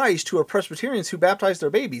in Christ who are Presbyterians who baptize their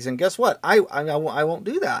babies, and guess what? I won't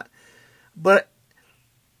do that. But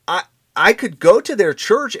I could go to their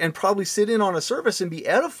church and probably sit in on a service and be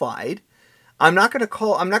edified. I'm not going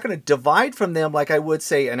to divide from them like I would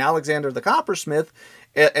say an Alexander the coppersmith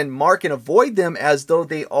and mark and avoid them as though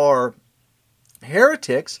they are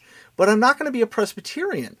heretics, but I'm not going to be a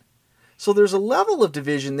Presbyterian. So there's a level of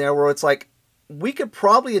division there where it's like we could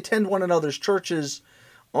probably attend one another's churches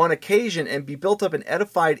on occasion and be built up and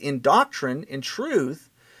edified in doctrine, in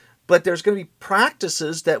truth, but there's going to be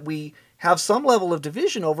practices that we have some level of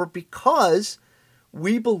division over because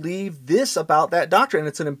we believe this about that doctrine.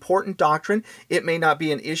 It's an important doctrine. It may not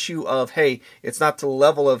be an issue of, hey, it's not to the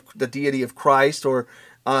level of the deity of Christ or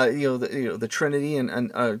the Trinity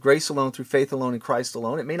and grace alone through faith alone in Christ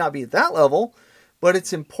alone. It may not be at that level, but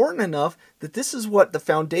it's important enough that this is what the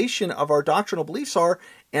foundation of our doctrinal beliefs are,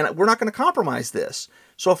 and we're not going to compromise this.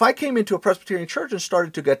 So if I came into a Presbyterian church and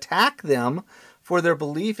started to attack them for their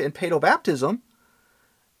belief in paedobaptism,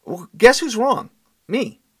 well, guess who's wrong?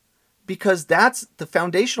 Me. because that's the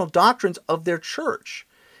foundational doctrines of their church.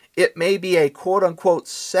 It may be a quote-unquote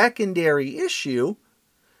secondary issue,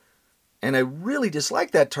 and I really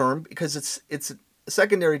dislike that term because it's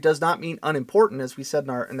secondary does not mean unimportant, as we said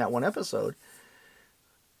in that one episode.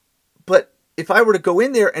 But if I were to go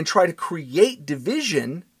in there and try to create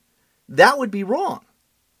division, that would be wrong.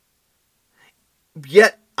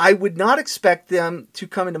 Yet I would not expect them to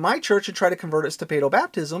come into my church and try to convert us to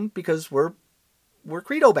paedobaptism, because we're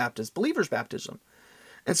credo Baptist, believers baptism.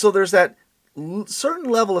 And so there's that certain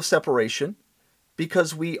level of separation,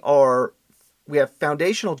 because we have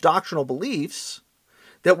foundational doctrinal beliefs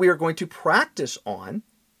that we are going to practice on,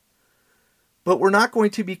 but we're not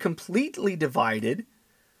going to be completely divided,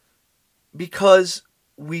 because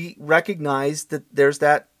we recognize that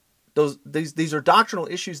these are doctrinal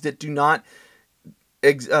issues that do not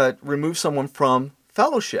remove someone from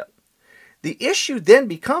fellowship. The issue then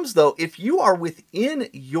becomes, though, if you are within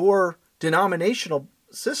your denominational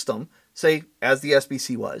system, say as the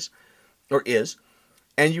SBC was or is,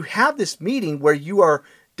 and you have this meeting where you are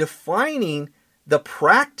defining the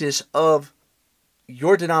practice of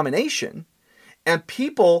your denomination, and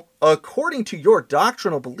people, according to your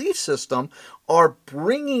doctrinal belief system, are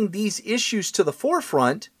bringing these issues to the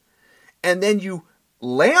forefront, and then you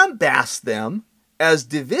lambaste them as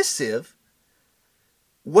divisive,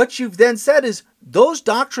 what you've then said is those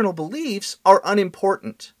doctrinal beliefs are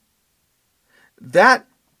unimportant. That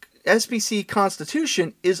SBC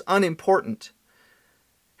constitution is unimportant.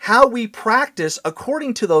 How we practice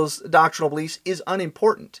according to those doctrinal beliefs is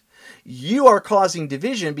unimportant. You are causing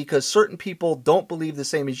division because certain people don't believe the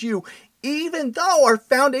same as you, even though our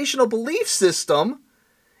foundational belief system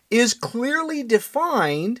is clearly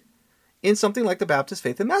defined in something like the Baptist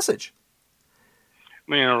Faith and Message.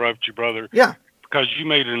 Let me interrupt you, brother. Yeah. Because you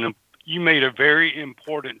made a very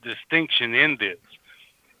important distinction in this.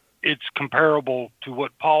 It's comparable to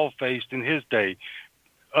what Paul faced in his day.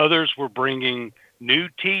 Others were bringing new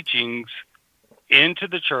teachings into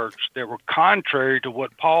the church that were contrary to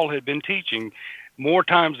what Paul had been teaching. More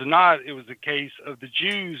times than not, it was the case of the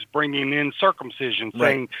Jews bringing in circumcision,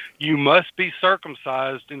 saying you must be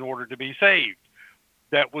circumcised in order to be saved.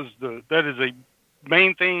 That is a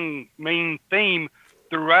main theme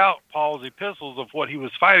throughout Paul's epistles of what he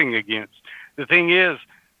was fighting against. The thing is,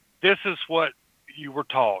 this is what you were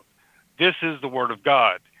taught. This is the Word of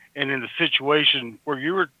God. And in the situation where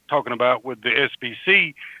you were talking about with the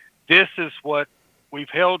SBC, this is what we've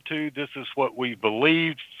held to. This is what we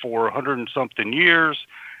believed for 100 and something years.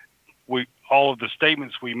 All of the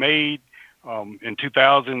statements we made in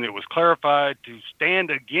 2000, it was clarified to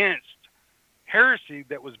stand against heresy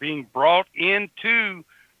that was being brought into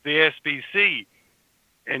the SBC.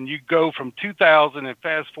 And you go from 2000 and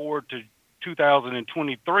fast forward to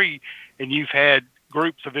 2023, and you've had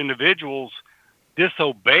groups of individuals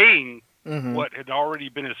disobeying what had already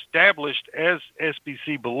been established as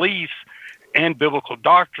SBC beliefs and biblical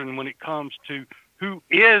doctrine when it comes to who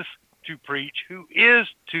is to preach, who is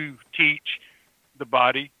to teach the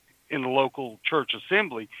body in the local church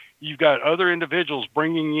assembly. You've got other individuals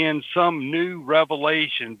bringing in some new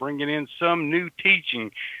revelation, bringing in some new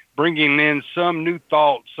teaching, bringing in some new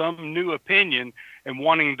thought, some new opinion, and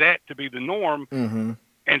wanting that to be the norm.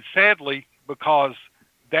 And sadly, because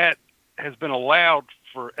that has been allowed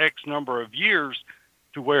for X number of years,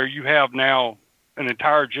 to where you have now an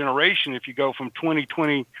entire generation. If you go from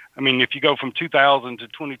 2020, if you go from 2000 to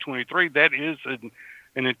 2023, that is an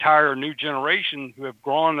entire new generation who have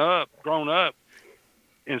grown up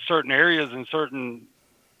in certain areas, in certain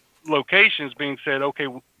locations, being said, okay,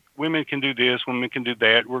 women can do this, women can do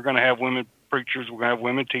that. We're going to have women preachers. We're going to have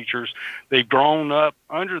women teachers. They've grown up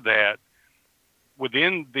under that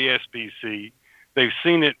within the SBC. They've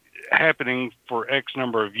seen it happening for X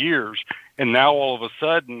number of years, and now all of a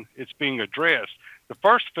sudden it's being addressed. The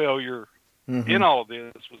first failure in all of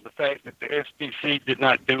this was the fact that the SBC did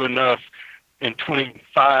not do enough in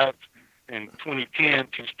 25 and 2010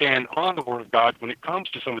 to stand on the Word of God when it comes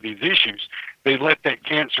to some of these issues. They let that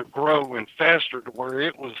cancer grow and fester to where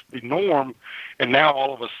it was the norm, and now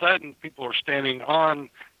all of a sudden people are standing on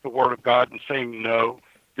the Word of God and saying, no,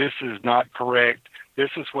 this is not correct.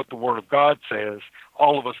 This is what the Word of God says.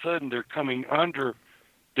 All of a sudden they're coming under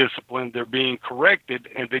discipline. They're being corrected,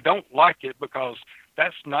 and they don't like it because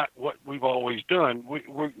that's not what we've always done.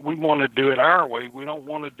 We want to do it our way. We don't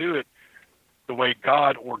want to do it the way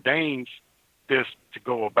God ordains this to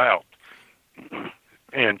go about.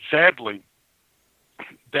 And sadly,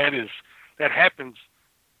 that happens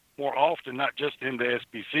more often, not just in the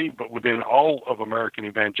SBC, but within all of American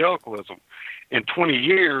evangelicalism. In 20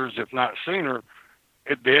 years, if not sooner,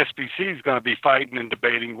 the SBC is going to be fighting and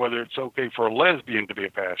debating whether it's okay for a lesbian to be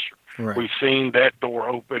a pastor. Right. We've seen that door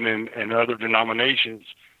open, and other denominations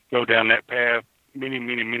go down that path many,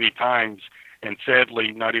 many, many times. And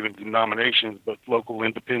sadly, not even denominations, but local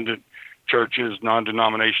independent churches,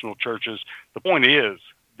 non-denominational churches. The point is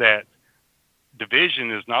that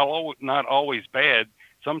division is not always bad.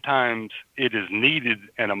 Sometimes it is needed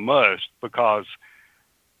and a must, because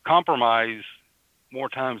compromise, more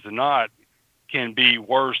times than not, can be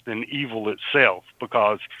worse than evil itself,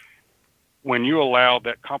 because when you allow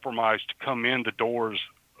that compromise to come in the doors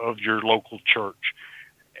of your local church,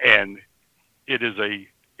 and it is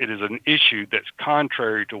an issue that's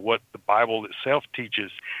contrary to what the Bible itself teaches,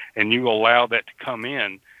 and you allow that to come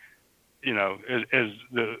in, as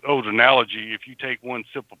the old analogy, if you take one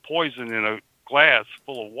sip of poison in a glass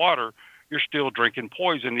full of water, you're still drinking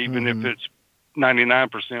poison, even if it's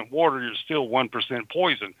 99% water, you're still 1%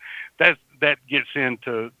 poison. That gets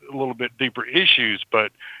into a little bit deeper issues,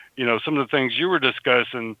 but some of the things you were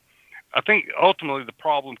discussing, I think ultimately the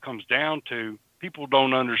problem comes down to people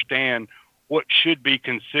don't understand what should be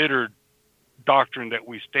considered doctrine that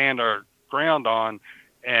we stand our ground on,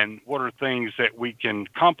 and what are things that we can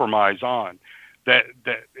compromise on. That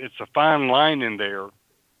it's a fine line in there.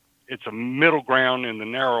 It's a middle ground in the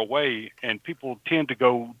narrow way, and people tend to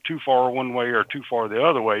go too far one way or too far the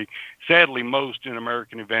other way. Sadly, most in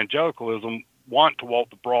American evangelicalism want to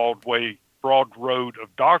walk the broad road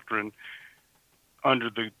of doctrine under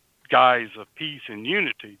the guise of peace and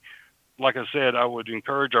unity. Like I said, I would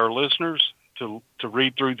encourage our listeners to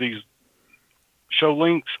read through these show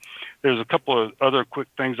links. There's a couple of other quick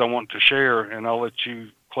things I want to share, and I'll let you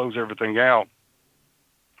close everything out.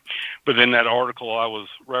 But in that article I was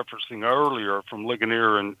referencing earlier from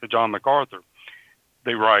Ligonier and John MacArthur,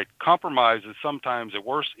 they write, compromise is sometimes a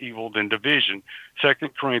worse evil than division. 2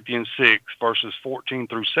 Corinthians 6, verses 14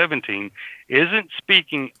 through 17, isn't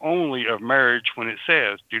speaking only of marriage when it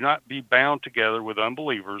says, do not be bound together with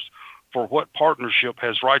unbelievers, for what partnership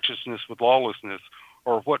has righteousness with lawlessness,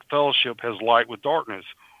 or what fellowship has light with darkness,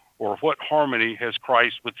 or what harmony has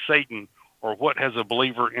Christ with Satan, or what has a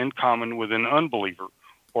believer in common with an unbeliever,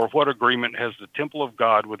 or what agreement has the temple of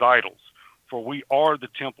God with idols? For we are the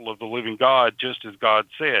temple of the living God, just as God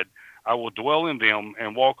said, I will dwell in them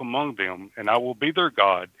and walk among them, and I will be their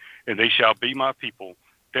God, and they shall be my people.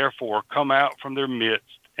 Therefore, come out from their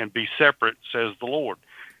midst and be separate, says the Lord.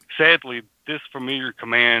 Sadly, this familiar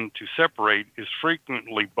command to separate is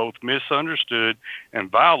frequently both misunderstood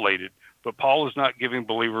and violated, but Paul is not giving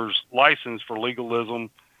believers license for legalism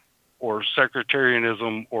or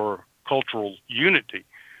sectarianism or cultural unity.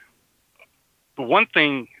 The one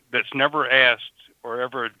thing that's never asked or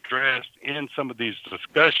ever addressed in some of these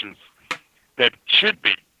discussions that should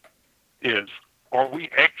be is, are we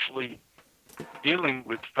actually dealing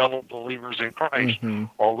with fellow believers in Christ?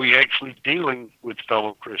 Are we actually dealing with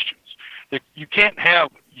fellow Christians? You can't have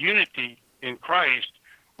unity in Christ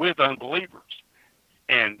with unbelievers.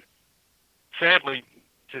 And sadly,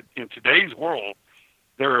 in today's world,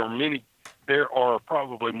 there are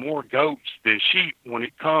probably more goats than sheep when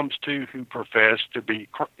it comes to who profess to be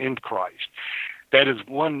in Christ. That is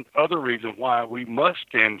one other reason why we must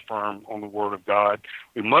stand firm on the Word of God.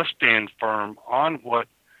 We must stand firm on what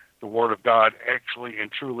the Word of God actually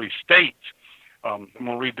and truly states. I'm going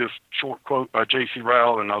to read this short quote by J.C.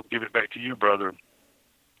 Ryle, and I'll give it back to you, brother.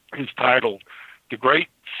 It's titled, The Great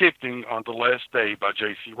Sifting on the Last Day by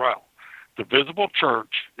J.C. Ryle. The visible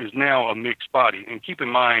church is now a mixed body. And keep in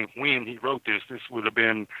mind, when he wrote this would have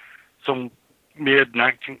been some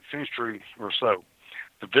mid-19th century or so.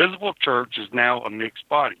 The visible church is now a mixed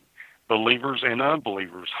body. Believers and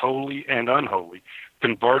unbelievers, holy and unholy,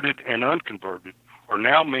 converted and unconverted, are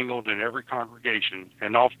now mingled in every congregation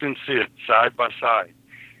and often sit side by side.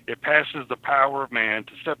 It passes the power of man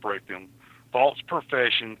to separate them. False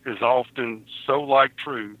profession is often so like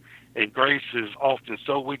true, and grace is often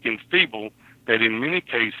so weak and feeble that in many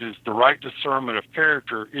cases the right discernment of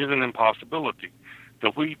character is an impossibility.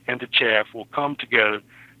 The wheat and the chaff will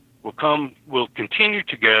continue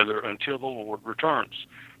together until the Lord returns.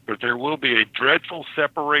 But there will be a dreadful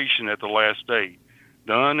separation at the last day.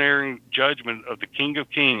 The unerring judgment of the King of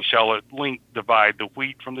Kings shall at length divide the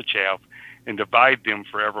wheat from the chaff and divide them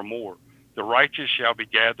forevermore. The righteous shall be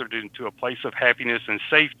gathered into a place of happiness and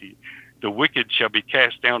safety. The wicked shall be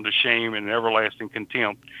cast down to shame and everlasting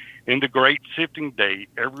contempt. In the great sifting day,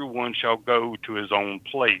 everyone shall go to his own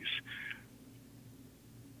place.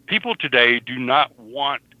 People today do not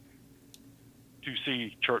want to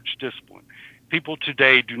see church discipline. People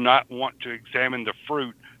today do not want to examine the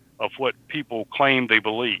fruit of what people claim they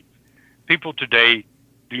believe. People today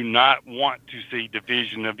do not want to see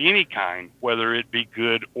division of any kind, whether it be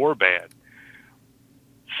good or bad.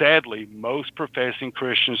 Sadly, most professing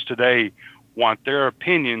Christians today want their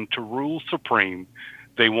opinion to rule supreme.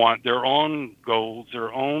 They want their own goals,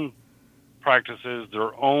 their own practices,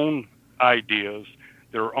 their own ideas,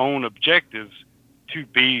 their own objectives to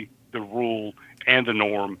be the rule and the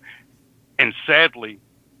norm. And sadly,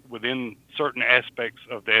 within certain aspects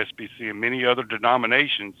of the SBC and many other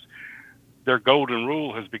denominations, their golden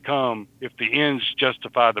rule has become, if the ends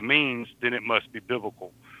justify the means, then it must be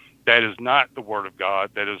biblical. That is not the Word of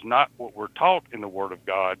God. That is not what we're taught in the Word of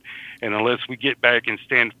God. And unless we get back and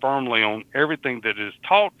stand firmly on everything that is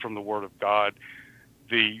taught from the Word of God,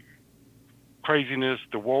 the craziness,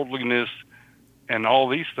 the worldliness, and all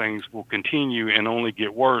these things will continue and only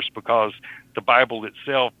get worse, because the Bible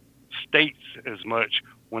itself states as much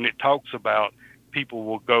when it talks about people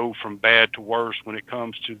will go from bad to worse when it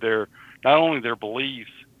comes to their, not only their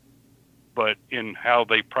beliefs, but in how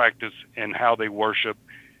they practice and how they worship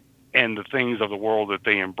and the things of the world that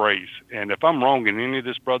they embrace. And if I'm wrong in any of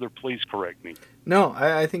this, brother, please correct me. No,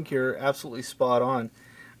 I think you're absolutely spot on.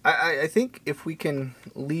 I think if we can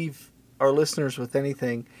leave our listeners with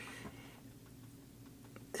anything,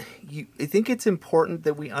 I think it's important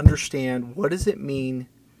that we understand, what does it mean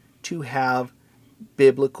to have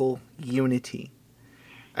biblical unity?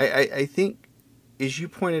 I think, as you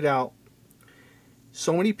pointed out,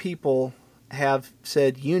 so many people have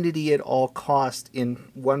said unity at all cost in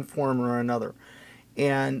one form or another.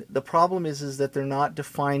 And the problem is that they're not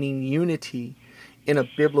defining unity in a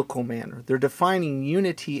biblical manner. They're defining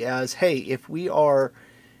unity as, hey, if we are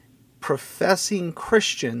professing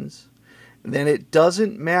Christians, then it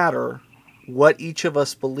doesn't matter what each of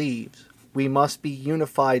us believes. We must be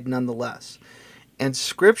unified nonetheless. And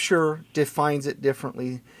Scripture defines it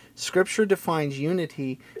differently. Scripture defines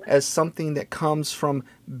unity as something that comes from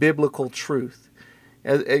biblical truth.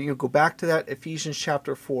 As you go back to that Ephesians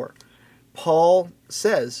chapter 4. Paul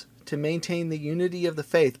says to maintain the unity of the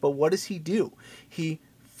faith, but what does he do? He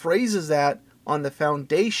phrases that on the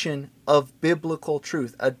foundation of biblical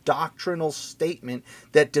truth, a doctrinal statement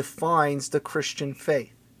that defines the Christian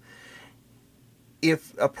faith.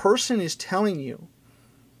 If a person is telling you,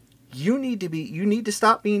 you need to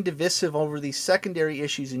stop being divisive over these secondary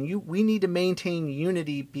issues, and we need to maintain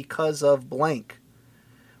unity because of blank.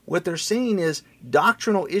 What they're saying is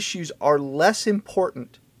doctrinal issues are less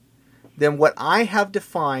important than what I have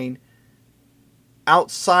defined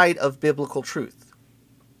outside of biblical truth.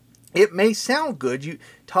 It may sound good.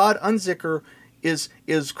 Todd Unzicker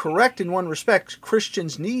is correct in one respect.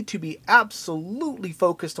 Christians need to be absolutely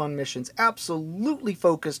focused on missions, absolutely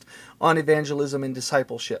focused on evangelism and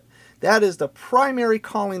discipleship. That is the primary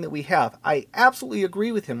calling that we have. I absolutely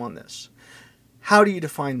agree with him on this. How do you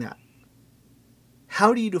define that?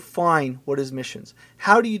 How do you define what is missions?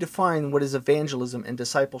 How do you define what is evangelism and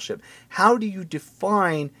discipleship? How do you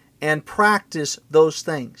define and practice those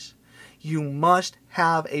things? You must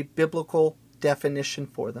have a biblical definition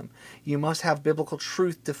for them. You must have biblical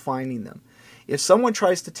truth defining them. If someone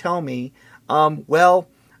tries to tell me, well,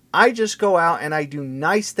 I just go out and I do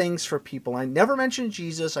nice things for people. I never mention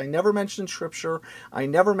Jesus. I never mention Scripture. I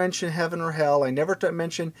never mention heaven or hell. I never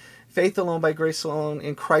mention faith alone, by grace alone,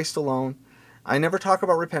 in Christ alone. I never talk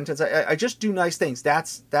about repentance. I just do nice things.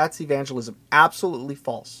 That's evangelism. Absolutely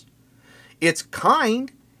false. It's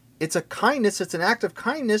kind. It's a kindness. It's an act of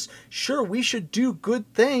kindness. Sure, we should do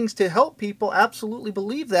good things to help people. Absolutely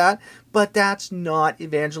believe that. But that's not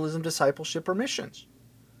evangelism, discipleship, or missions.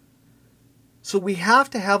 So we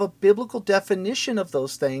have to have a biblical definition of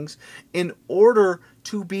those things in order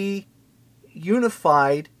to be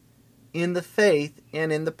unified in the faith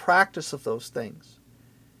and in the practice of those things.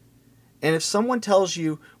 And if someone tells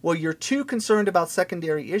you, well, you're too concerned about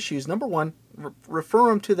secondary issues, number one, refer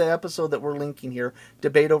them to the episode that we're linking here,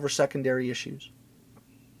 Debate Over Secondary Issues.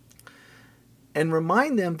 And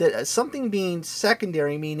remind them that something being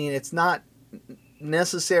secondary, meaning it's not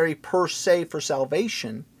necessary per se for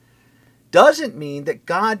salvation, doesn't mean that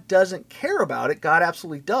God doesn't care about it. God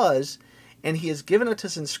absolutely does. And He has given it to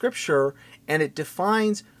us in Scripture, and it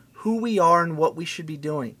defines who we are and what we should be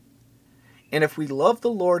doing. And if we love the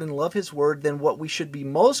Lord and love His Word, then what we should be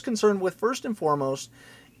most concerned with first and foremost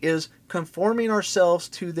is conforming ourselves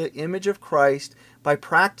to the image of Christ by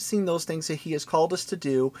practicing those things that He has called us to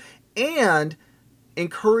do and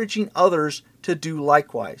encouraging others to do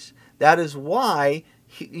likewise. That is why,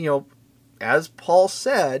 as Paul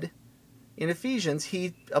said in Ephesians,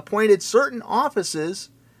 he appointed certain offices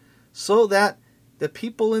so that the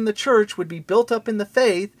people in the church would be built up in the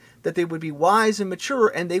faith, that they would be wise and mature,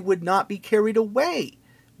 and they would not be carried away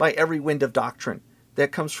by every wind of doctrine.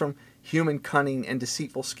 that comes from human cunning and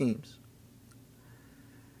deceitful schemes.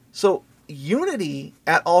 So unity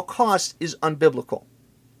at all costs is unbiblical.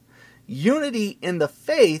 Unity in the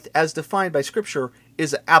faith, as defined by Scripture,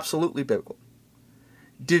 is absolutely biblical.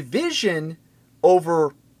 Division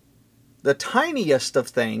over the tiniest of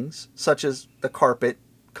things, such as the carpet,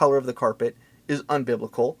 color of the carpet, is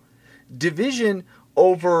unbiblical. Division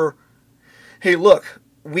over, hey, look,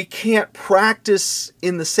 we can't practice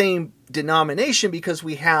in the same denomination because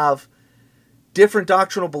we have different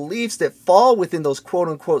doctrinal beliefs that fall within those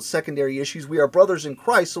quote-unquote secondary issues. We are brothers in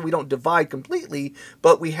Christ, so we don't divide completely,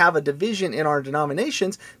 but we have a division in our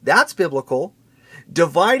denominations. That's biblical.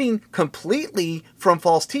 Dividing completely from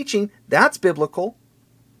false teaching, that's biblical.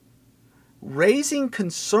 Raising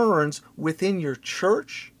concerns within your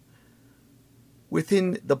church,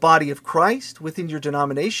 within the body of Christ, within your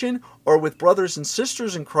denomination, or with brothers and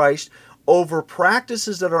sisters in Christ over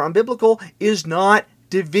practices that are unbiblical is not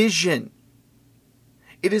division.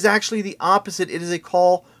 It is actually the opposite. It is a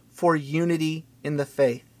call for unity in the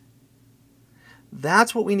faith.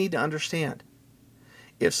 That's what we need to understand.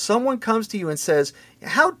 If someone comes to you and says,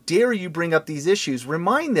 how dare you bring up these issues?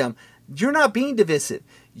 Remind them, you're not being divisive.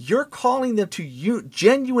 You're calling them to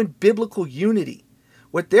genuine biblical unity.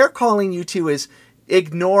 What they're calling you to is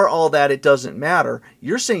ignore all that, it doesn't matter.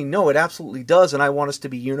 You're saying, no, it absolutely does, and I want us to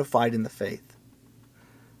be unified in the faith.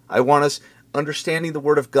 I want us understanding the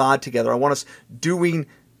Word of God together. I want us doing,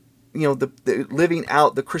 the living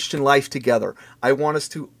out the Christian life together. I want us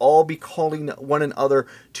to all be calling one another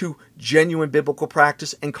to genuine biblical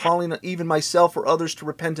practice and calling even myself or others to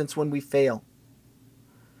repentance when we fail.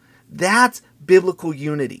 That's biblical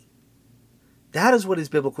unity. That is what is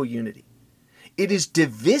biblical unity. It is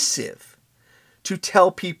divisive to tell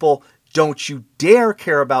people, don't you dare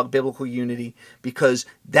care about biblical unity, because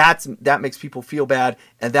that makes people feel bad,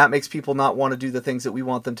 and that makes people not want to do the things that we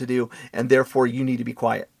want them to do, and therefore you need to be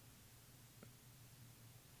quiet.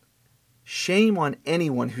 Shame on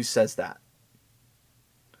anyone who says that,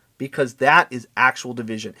 because that is actual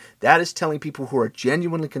division. That is telling people who are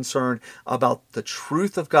genuinely concerned about the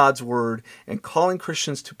truth of God's Word and calling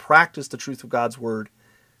Christians to practice the truth of God's Word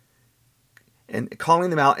and calling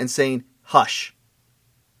them out and saying, hush,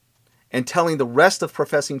 and telling the rest of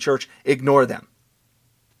professing church, ignore them.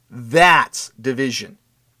 That's division.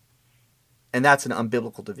 And that's an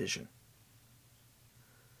unbiblical division.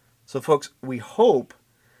 So folks, we hope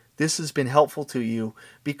this has been helpful to you,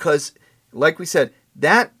 because like we said,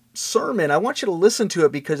 that sermon, I want you to listen to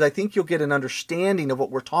it because I think you'll get an understanding of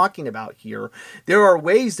what we're talking about here. There are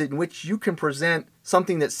ways in which you can present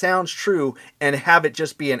something that sounds true and have it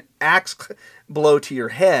just be an axe blow to your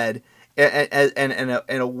head, and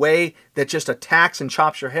in a way that just attacks and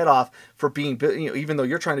chops your head off for being, even though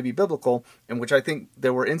you're trying to be biblical, and which I think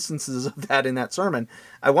there were instances of that in that sermon.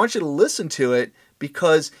 I want you to listen to it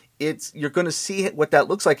because you're going to see what that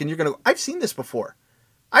looks like, and you're going to go, I've seen this before.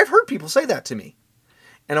 I've heard people say that to me.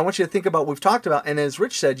 And I want you to think about what we've talked about. And as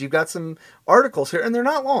Rich said, you've got some articles here, and they're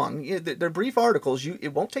not long. They're brief articles.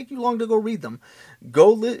 It won't take you long to go read them.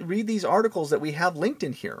 Go read these articles that we have linked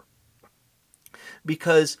in here,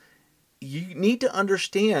 because you need to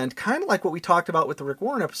understand, kind of like what we talked about with the Rick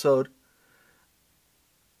Warren episode,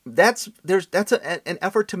 that's an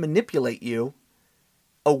effort to manipulate you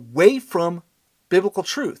away from biblical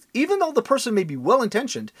truth. Even though the person may be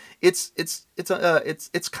well-intentioned, it's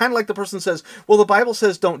kind of like the person says, well, the Bible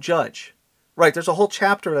says don't judge. Right, there's a whole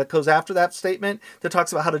chapter that goes after that statement that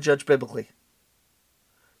talks about how to judge biblically.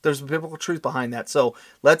 There's biblical truth behind that. So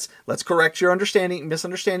let's correct your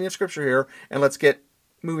misunderstanding of Scripture here, and let's get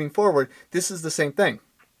moving forward. This is the same thing.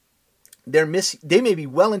 They may be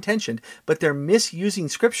well-intentioned, but they're misusing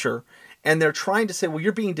Scripture, and they're trying to say, well,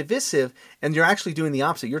 you're being divisive, and you're actually doing the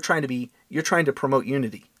opposite. You're trying to promote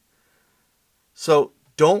unity. So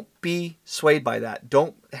don't be swayed by that.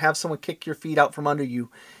 Don't have someone kick your feet out from under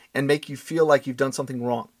you and make you feel like you've done something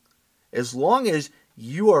wrong. As long as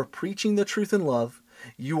you are preaching the truth in love,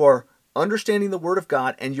 you are understanding the Word of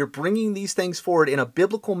God, and you're bringing these things forward in a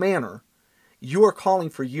biblical manner, you are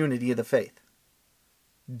calling for unity of the faith.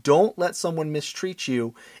 Don't let someone mistreat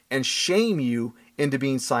you and shame you into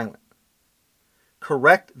being silent.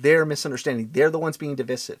 Correct their misunderstanding. They're the ones being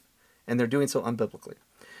divisive, and they're doing so unbiblically.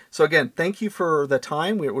 So again, thank you for the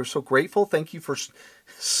time. We're so grateful. Thank you for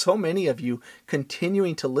so many of you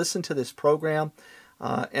continuing to listen to this program,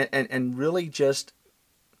 and really just,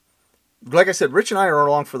 like I said, Rich and I are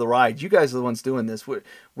along for the ride. You guys are the ones doing this.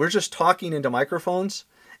 We're just talking into microphones,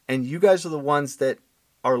 and you guys are the ones that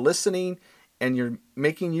are listening, and you're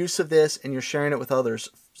making use of this, and you're sharing it with others.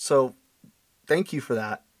 So thank you for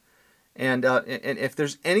that. And if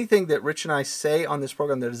there's anything that Rich and I say on this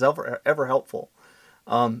program that is ever helpful,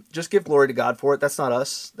 just give glory to God for it. That's not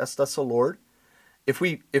us. That's the Lord. If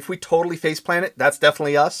we totally faceplant it, that's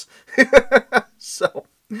definitely us. So,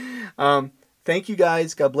 thank you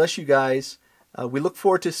guys. God bless you guys. We look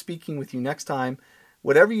forward to speaking with you next time.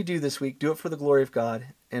 Whatever you do this week, do it for the glory of God,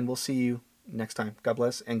 and we'll see you next time. God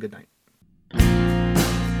bless and good night.